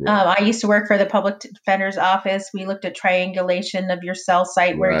that. Yeah. I used to work for the public defender's office. We looked at triangulation of your cell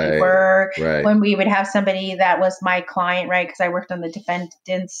site where you Right. were Right. when we would have somebody that was my client, right? Because I worked on the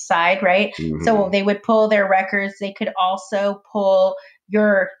defendant's side, right? Hmm. So they would pull their records. They could also pull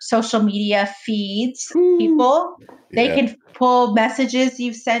your social media feeds, people. They Yeah. can pull messages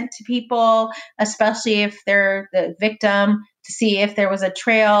you've sent to people, especially if they're the victim, to see if there was a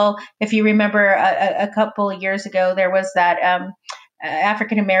trail. If you remember a couple of years ago, there was that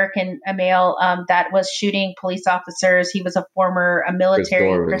African American male that was shooting police officers. He was a former Chris military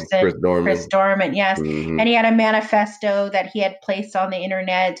Dorman. person, Chris Chris Dorman. Dorman, yes. Hmm. And he had a manifesto that he had placed on the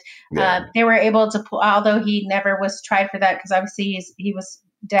internet. Yeah. They were able to pull, although he never was tried for that because obviously he was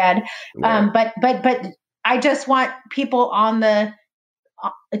dead. Right. But I just want people on the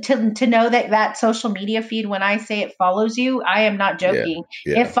to know that social media feed, when I say it follows you, I am not Yeah. joking.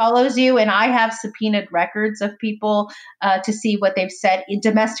 It Yeah. follows you, and I have subpoenaed records of people to see what they've said in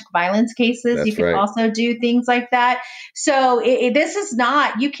domestic violence cases. You That's can right. also do things like that. So this is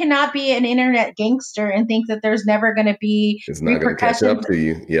not, you cannot be an internet gangster and think that there's never going to be It's not going to catch up repercussions, to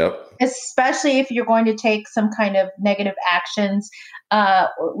you. Yep. especially if you're going to take some kind of negative actions.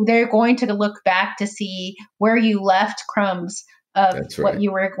 They're going to look back to see where you left crumbs of That's what right.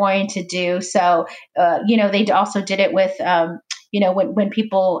 you were going to do. So, they also did it with, when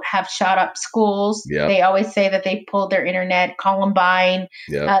people have shot up schools, Yep. they always say that they pulled their internet, Columbine.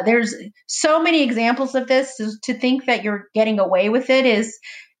 Yep. There's so many examples of this. To think that you're getting away with it is,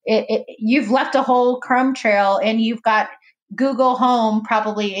 you've left a whole crumb trail, and you've got Google Home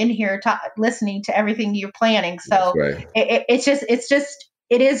probably in here listening to everything you're planning. That's So right.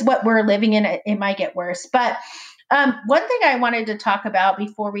 it is what we're living in. It might get worse. But one thing I wanted to talk about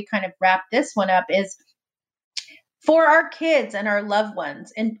before we kind of wrap this one up is for our kids and our loved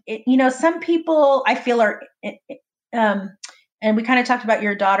ones. And, some people I feel are, and we kind of talked about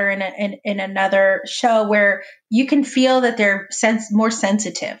your daughter in another show, where you can feel that they're more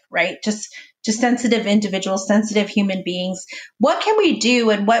sensitive, right? Just sensitive individuals, sensitive human beings. What can we do,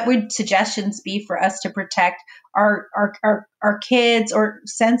 and what would suggestions be for us to protect our kids or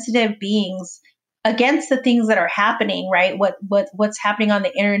sensitive beings against the things that are happening, right? What's happening on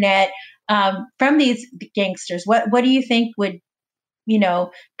the internet from these gangsters? What do you think would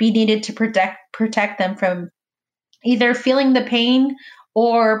be needed to protect them from either feeling the pain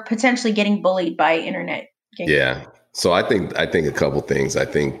or potentially getting bullied by internet gangsters? Yeah. So I think a couple things. I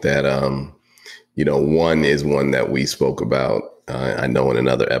think that one is one that we spoke about, I know, in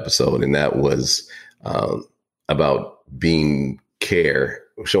another episode, and that was about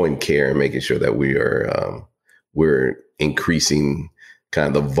showing care, and making sure that we're increasing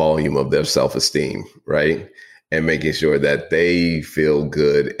kind of the volume of their self-esteem, right? And making sure that they feel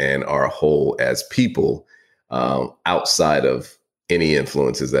good and are whole as people, outside of any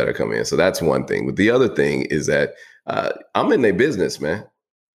influences that are coming in. So that's one thing. But the other thing is that I'm in their business, man.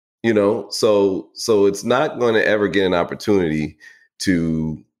 So it's not going to ever get an opportunity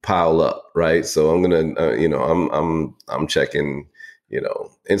to pile up, right? So I'm gonna, I'm checking,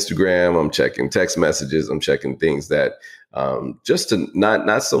 Instagram. I'm checking text messages. I'm checking things that just to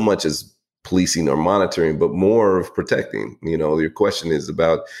not so much as policing or monitoring, but more of protecting. Your question is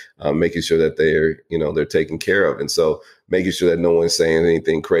about making sure that they're taken care of, and so making sure that no one's saying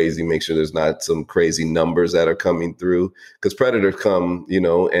anything crazy. Make sure there's not some crazy numbers that are coming through, because predators come,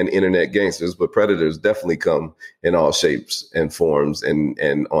 and internet gangsters, but predators definitely come in all shapes and forms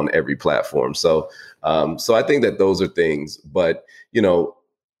and on every platform. So I think that those are things, but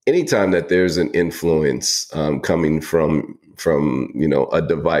anytime that there's an influence coming from a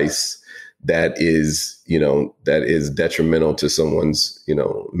device that is detrimental to someone's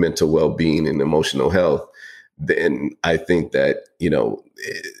mental well-being and emotional health, then I think that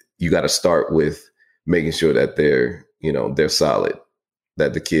you got to start with making sure that they're solid,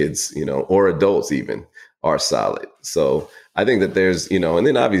 that the kids or adults even are solid. So I think that there's and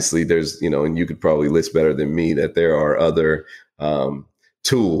then obviously there's and you could probably list better than me that there are other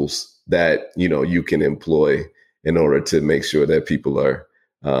tools that you can employ in order to make sure that people are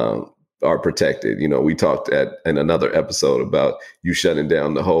are protected. You know, we talked in another episode about you shutting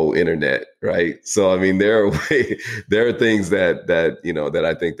down the whole internet, right? So, I mean, there are things that, you know, that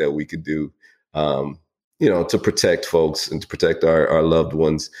I think that we could do, you know, to protect folks and to protect our loved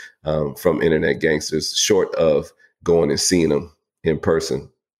ones from internet gangsters, short of going and seeing them in person.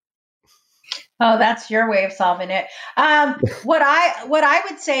 Oh, that's your way of solving it. What I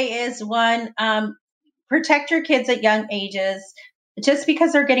would say is one, protect your kids at young ages. Just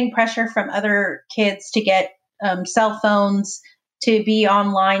because they're getting pressure from other kids to get cell phones, to be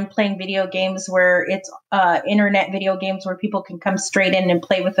online playing video games where it's internet video games where people can come straight in and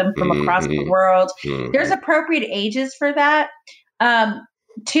play with them from across the world. There's appropriate ages for that.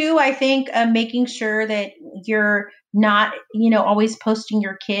 Two, I think making sure that you're not, you know, always posting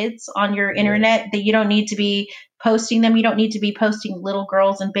your kids on your internet, that you don't need to be posting them. You don't need to be posting little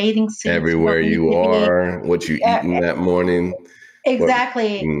girls in bathing suits. Everywhere you are, what you eating that morning.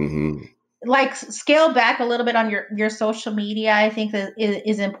 Exactly. Like scale back a little bit on your social media. I think that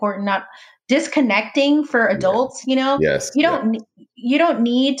is important. Not disconnecting for adults. You know, you don't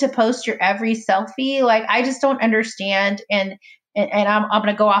need to post your every selfie. Like I just don't understand. And I'm going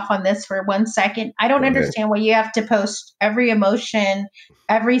to go off on this for 1 second. I don't understand why you have to post every emotion,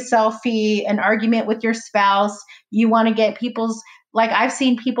 every selfie, an argument with your spouse. You want to get people's, like I've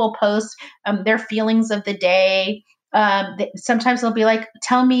seen people post their feelings of the day. Sometimes they'll be like,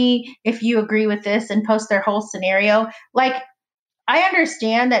 tell me if you agree with this, and post their whole scenario. Like, I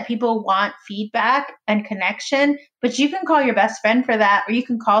understand that people want feedback and connection, but you can call your best friend for that, or you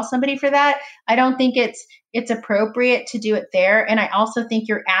can call somebody for that. I don't think it's appropriate to do it there. And I also think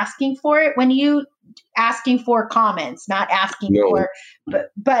you're asking for it when you asking for comments, not asking for,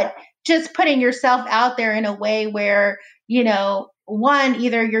 but just putting yourself out there in a way where, you know, one,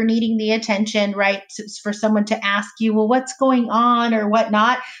 either you're needing the attention, right, for someone to ask you, well, what's going on or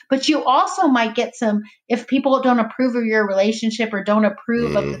whatnot. But you also might get some, if people don't approve of your relationship or don't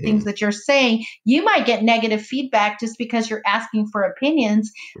approve of the things that you're saying, you might get negative feedback just because you're asking for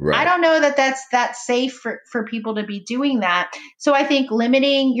opinions. Right. I don't know that that's safe for people to be doing that. So I think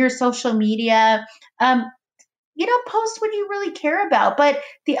limiting your social media, you know, post what you really care about. But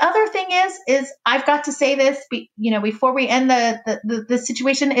the other thing is I've got to say this, you know, before we end the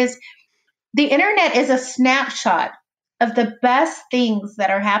situation, is the internet is a snapshot of the best things that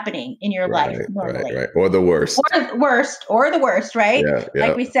are happening in your life normally. Right. Or the worst. Or the worst, right? Yeah.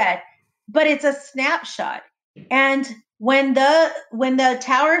 Like we said. But it's a snapshot. And when the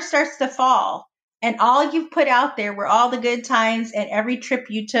tower starts to fall, and all you've put out there were all the good times and every trip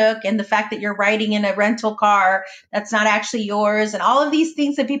you took, and the fact that you're riding in a rental car that's not actually yours, and all of these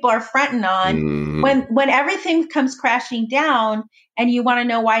things that people are fronting on, when everything comes crashing down and you want to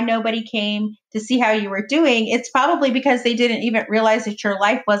know why nobody came to see how you were doing, it's probably because they didn't even realize that your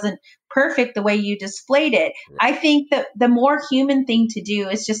life wasn't perfect the way you displayed it. I think that the more human thing to do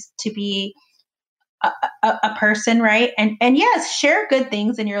is just to be a person, right? And yes, share good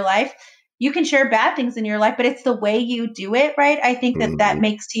things in your life. You can share bad things in your life, but it's the way you do it, right? I think that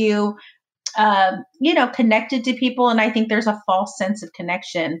makes you, you know, connected to people. And I think there's a false sense of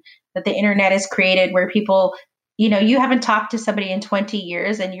connection that the internet has created where people, you know, you haven't talked to somebody in 20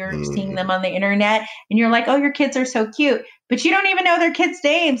 years and you're seeing them on the internet and you're like, oh, your kids are so cute, but you don't even know their kids'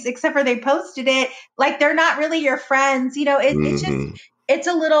 names except for they posted it. Like they're not really your friends. You know, it's just, it's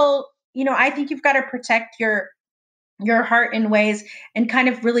a little, you know, I think you've got to protect your heart in ways and kind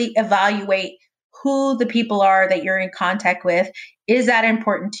of really evaluate who the people are that you're in contact with. Is that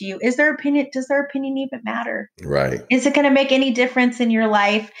important to you? Does their opinion even matter? Right. Is it going to make any difference in your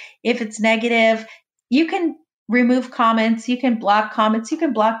life? If it's negative, you can remove comments, you can block comments, you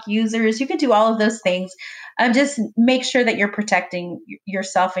can block users, you can do all of those things. Just make sure that you're protecting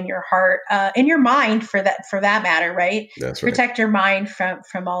yourself and your heart and your mind for that matter, right? That's right. Protect your mind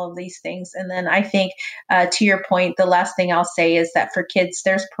from all of these things. And then I think to your point, the last thing I'll say is that for kids,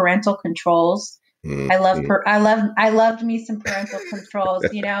 there's parental controls. I loved me some parental controls.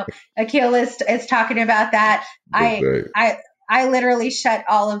 You know, Akil is talking about that. I literally shut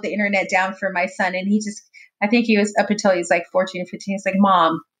all of the internet down for my son, and I think he was up until he's like 14 or 15. He's like,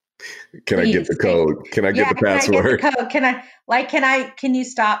 Mom, can I get the code? Can I get the password? Can I get the code? Can you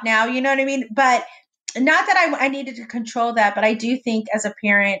stop now? You know what I mean? But not that I needed to control that, but I do think as a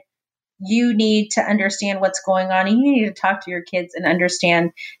parent, you need to understand what's going on, and you need to talk to your kids and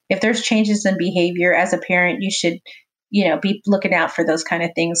understand if there's changes in behavior. As a parent, you should, you know, be looking out for those kind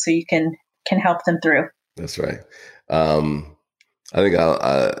of things so you can help them through. That's right. I think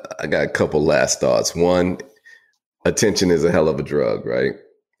I got a couple last thoughts. One, attention is a hell of a drug, right?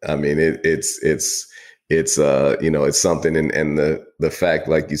 I mean, it's it's it's something. And the fact,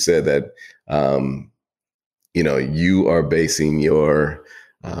 like you said, that you are basing your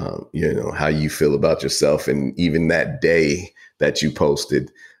how you feel about yourself, and even that day that you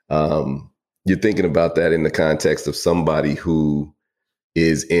posted, you're thinking about that in the context of somebody who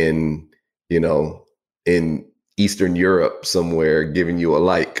is in Eastern Europe somewhere giving you a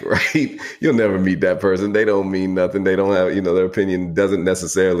like, right? You'll never meet that person. They don't mean nothing. They don't have, their opinion doesn't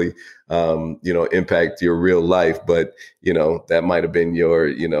necessarily, impact your real life. But, that might have been your,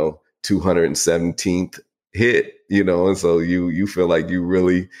 217th hit, and so you feel like you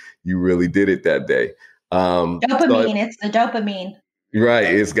really did it that day. Dopamine. It's the dopamine. Right.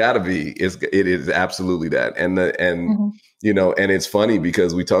 It's gotta be. It is absolutely that. And and it's funny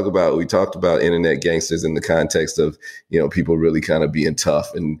because we talked about Internet Gangsters in the context of, people really kind of being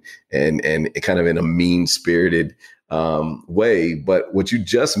tough and kind of in a mean spirited way. But what you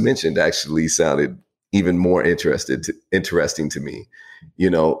just mentioned actually sounded even more interesting to me.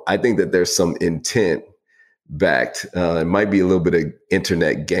 I think that there's some intent backed. It might be a little bit of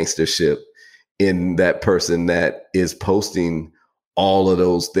internet gangstership in that person that is posting all of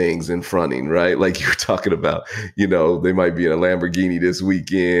those things in fronting, right? Like you were talking about, they might be in a Lamborghini this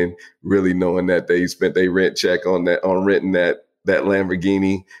weekend, really knowing that they spent their rent check on renting that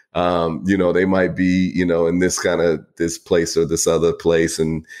Lamborghini. They might be, in this place or this other place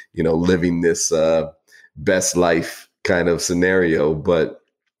and, living this best life kind of scenario, but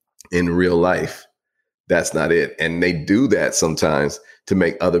in real life, that's not it. And they do that sometimes to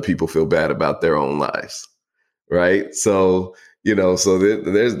make other people feel bad about their own lives. Right. So,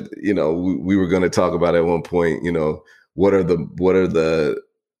 there's, we were going to talk about at one point,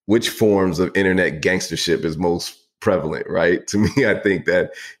 which forms of internet gangstership is most prevalent, right? To me, I think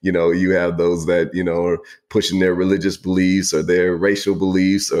that, you have those that, are pushing their religious beliefs or their racial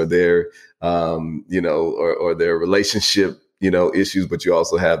beliefs or their, or their relationship, issues. But you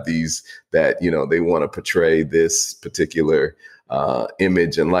also have these that, they want to portray this particular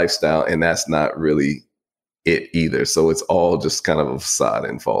image and lifestyle. And that's not really it either. So it's all just kind of a facade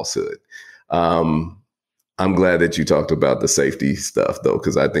and falsehood. I'm glad that you talked about the safety stuff though,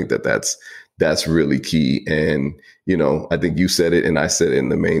 because I think that that's really key. And, I think you said it and I said it,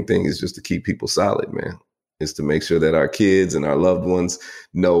 and the main thing is just to keep people solid, man, is to make sure that our kids and our loved ones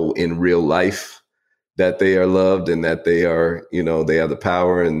know in real life that they are loved and that they are, they have the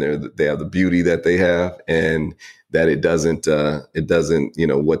power and they have the beauty that they have, and that it doesn't,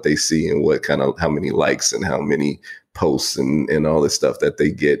 what they see and what kind of, how many likes and how many posts and all this stuff that they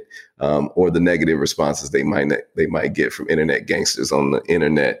get, or the negative responses they might get from internet gangsters on the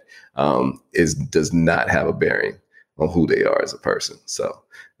internet, does not have a bearing on who they are as a person. So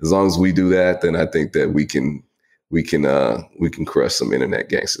as long as we do that, then I think that we can crush some internet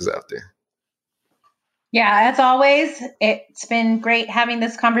gangsters out there. Yeah, as always, it's been great having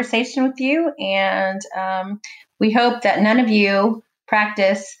this conversation with you. And we hope that none of you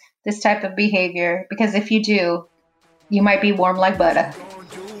practice this type of behavior, because if you do, you might be warm like butter.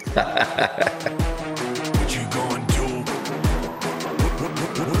 What you gonna do?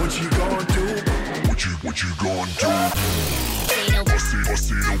 What you gonna do? What you gonna do?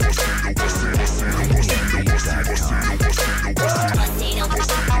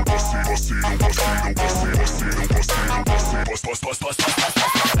 Bust.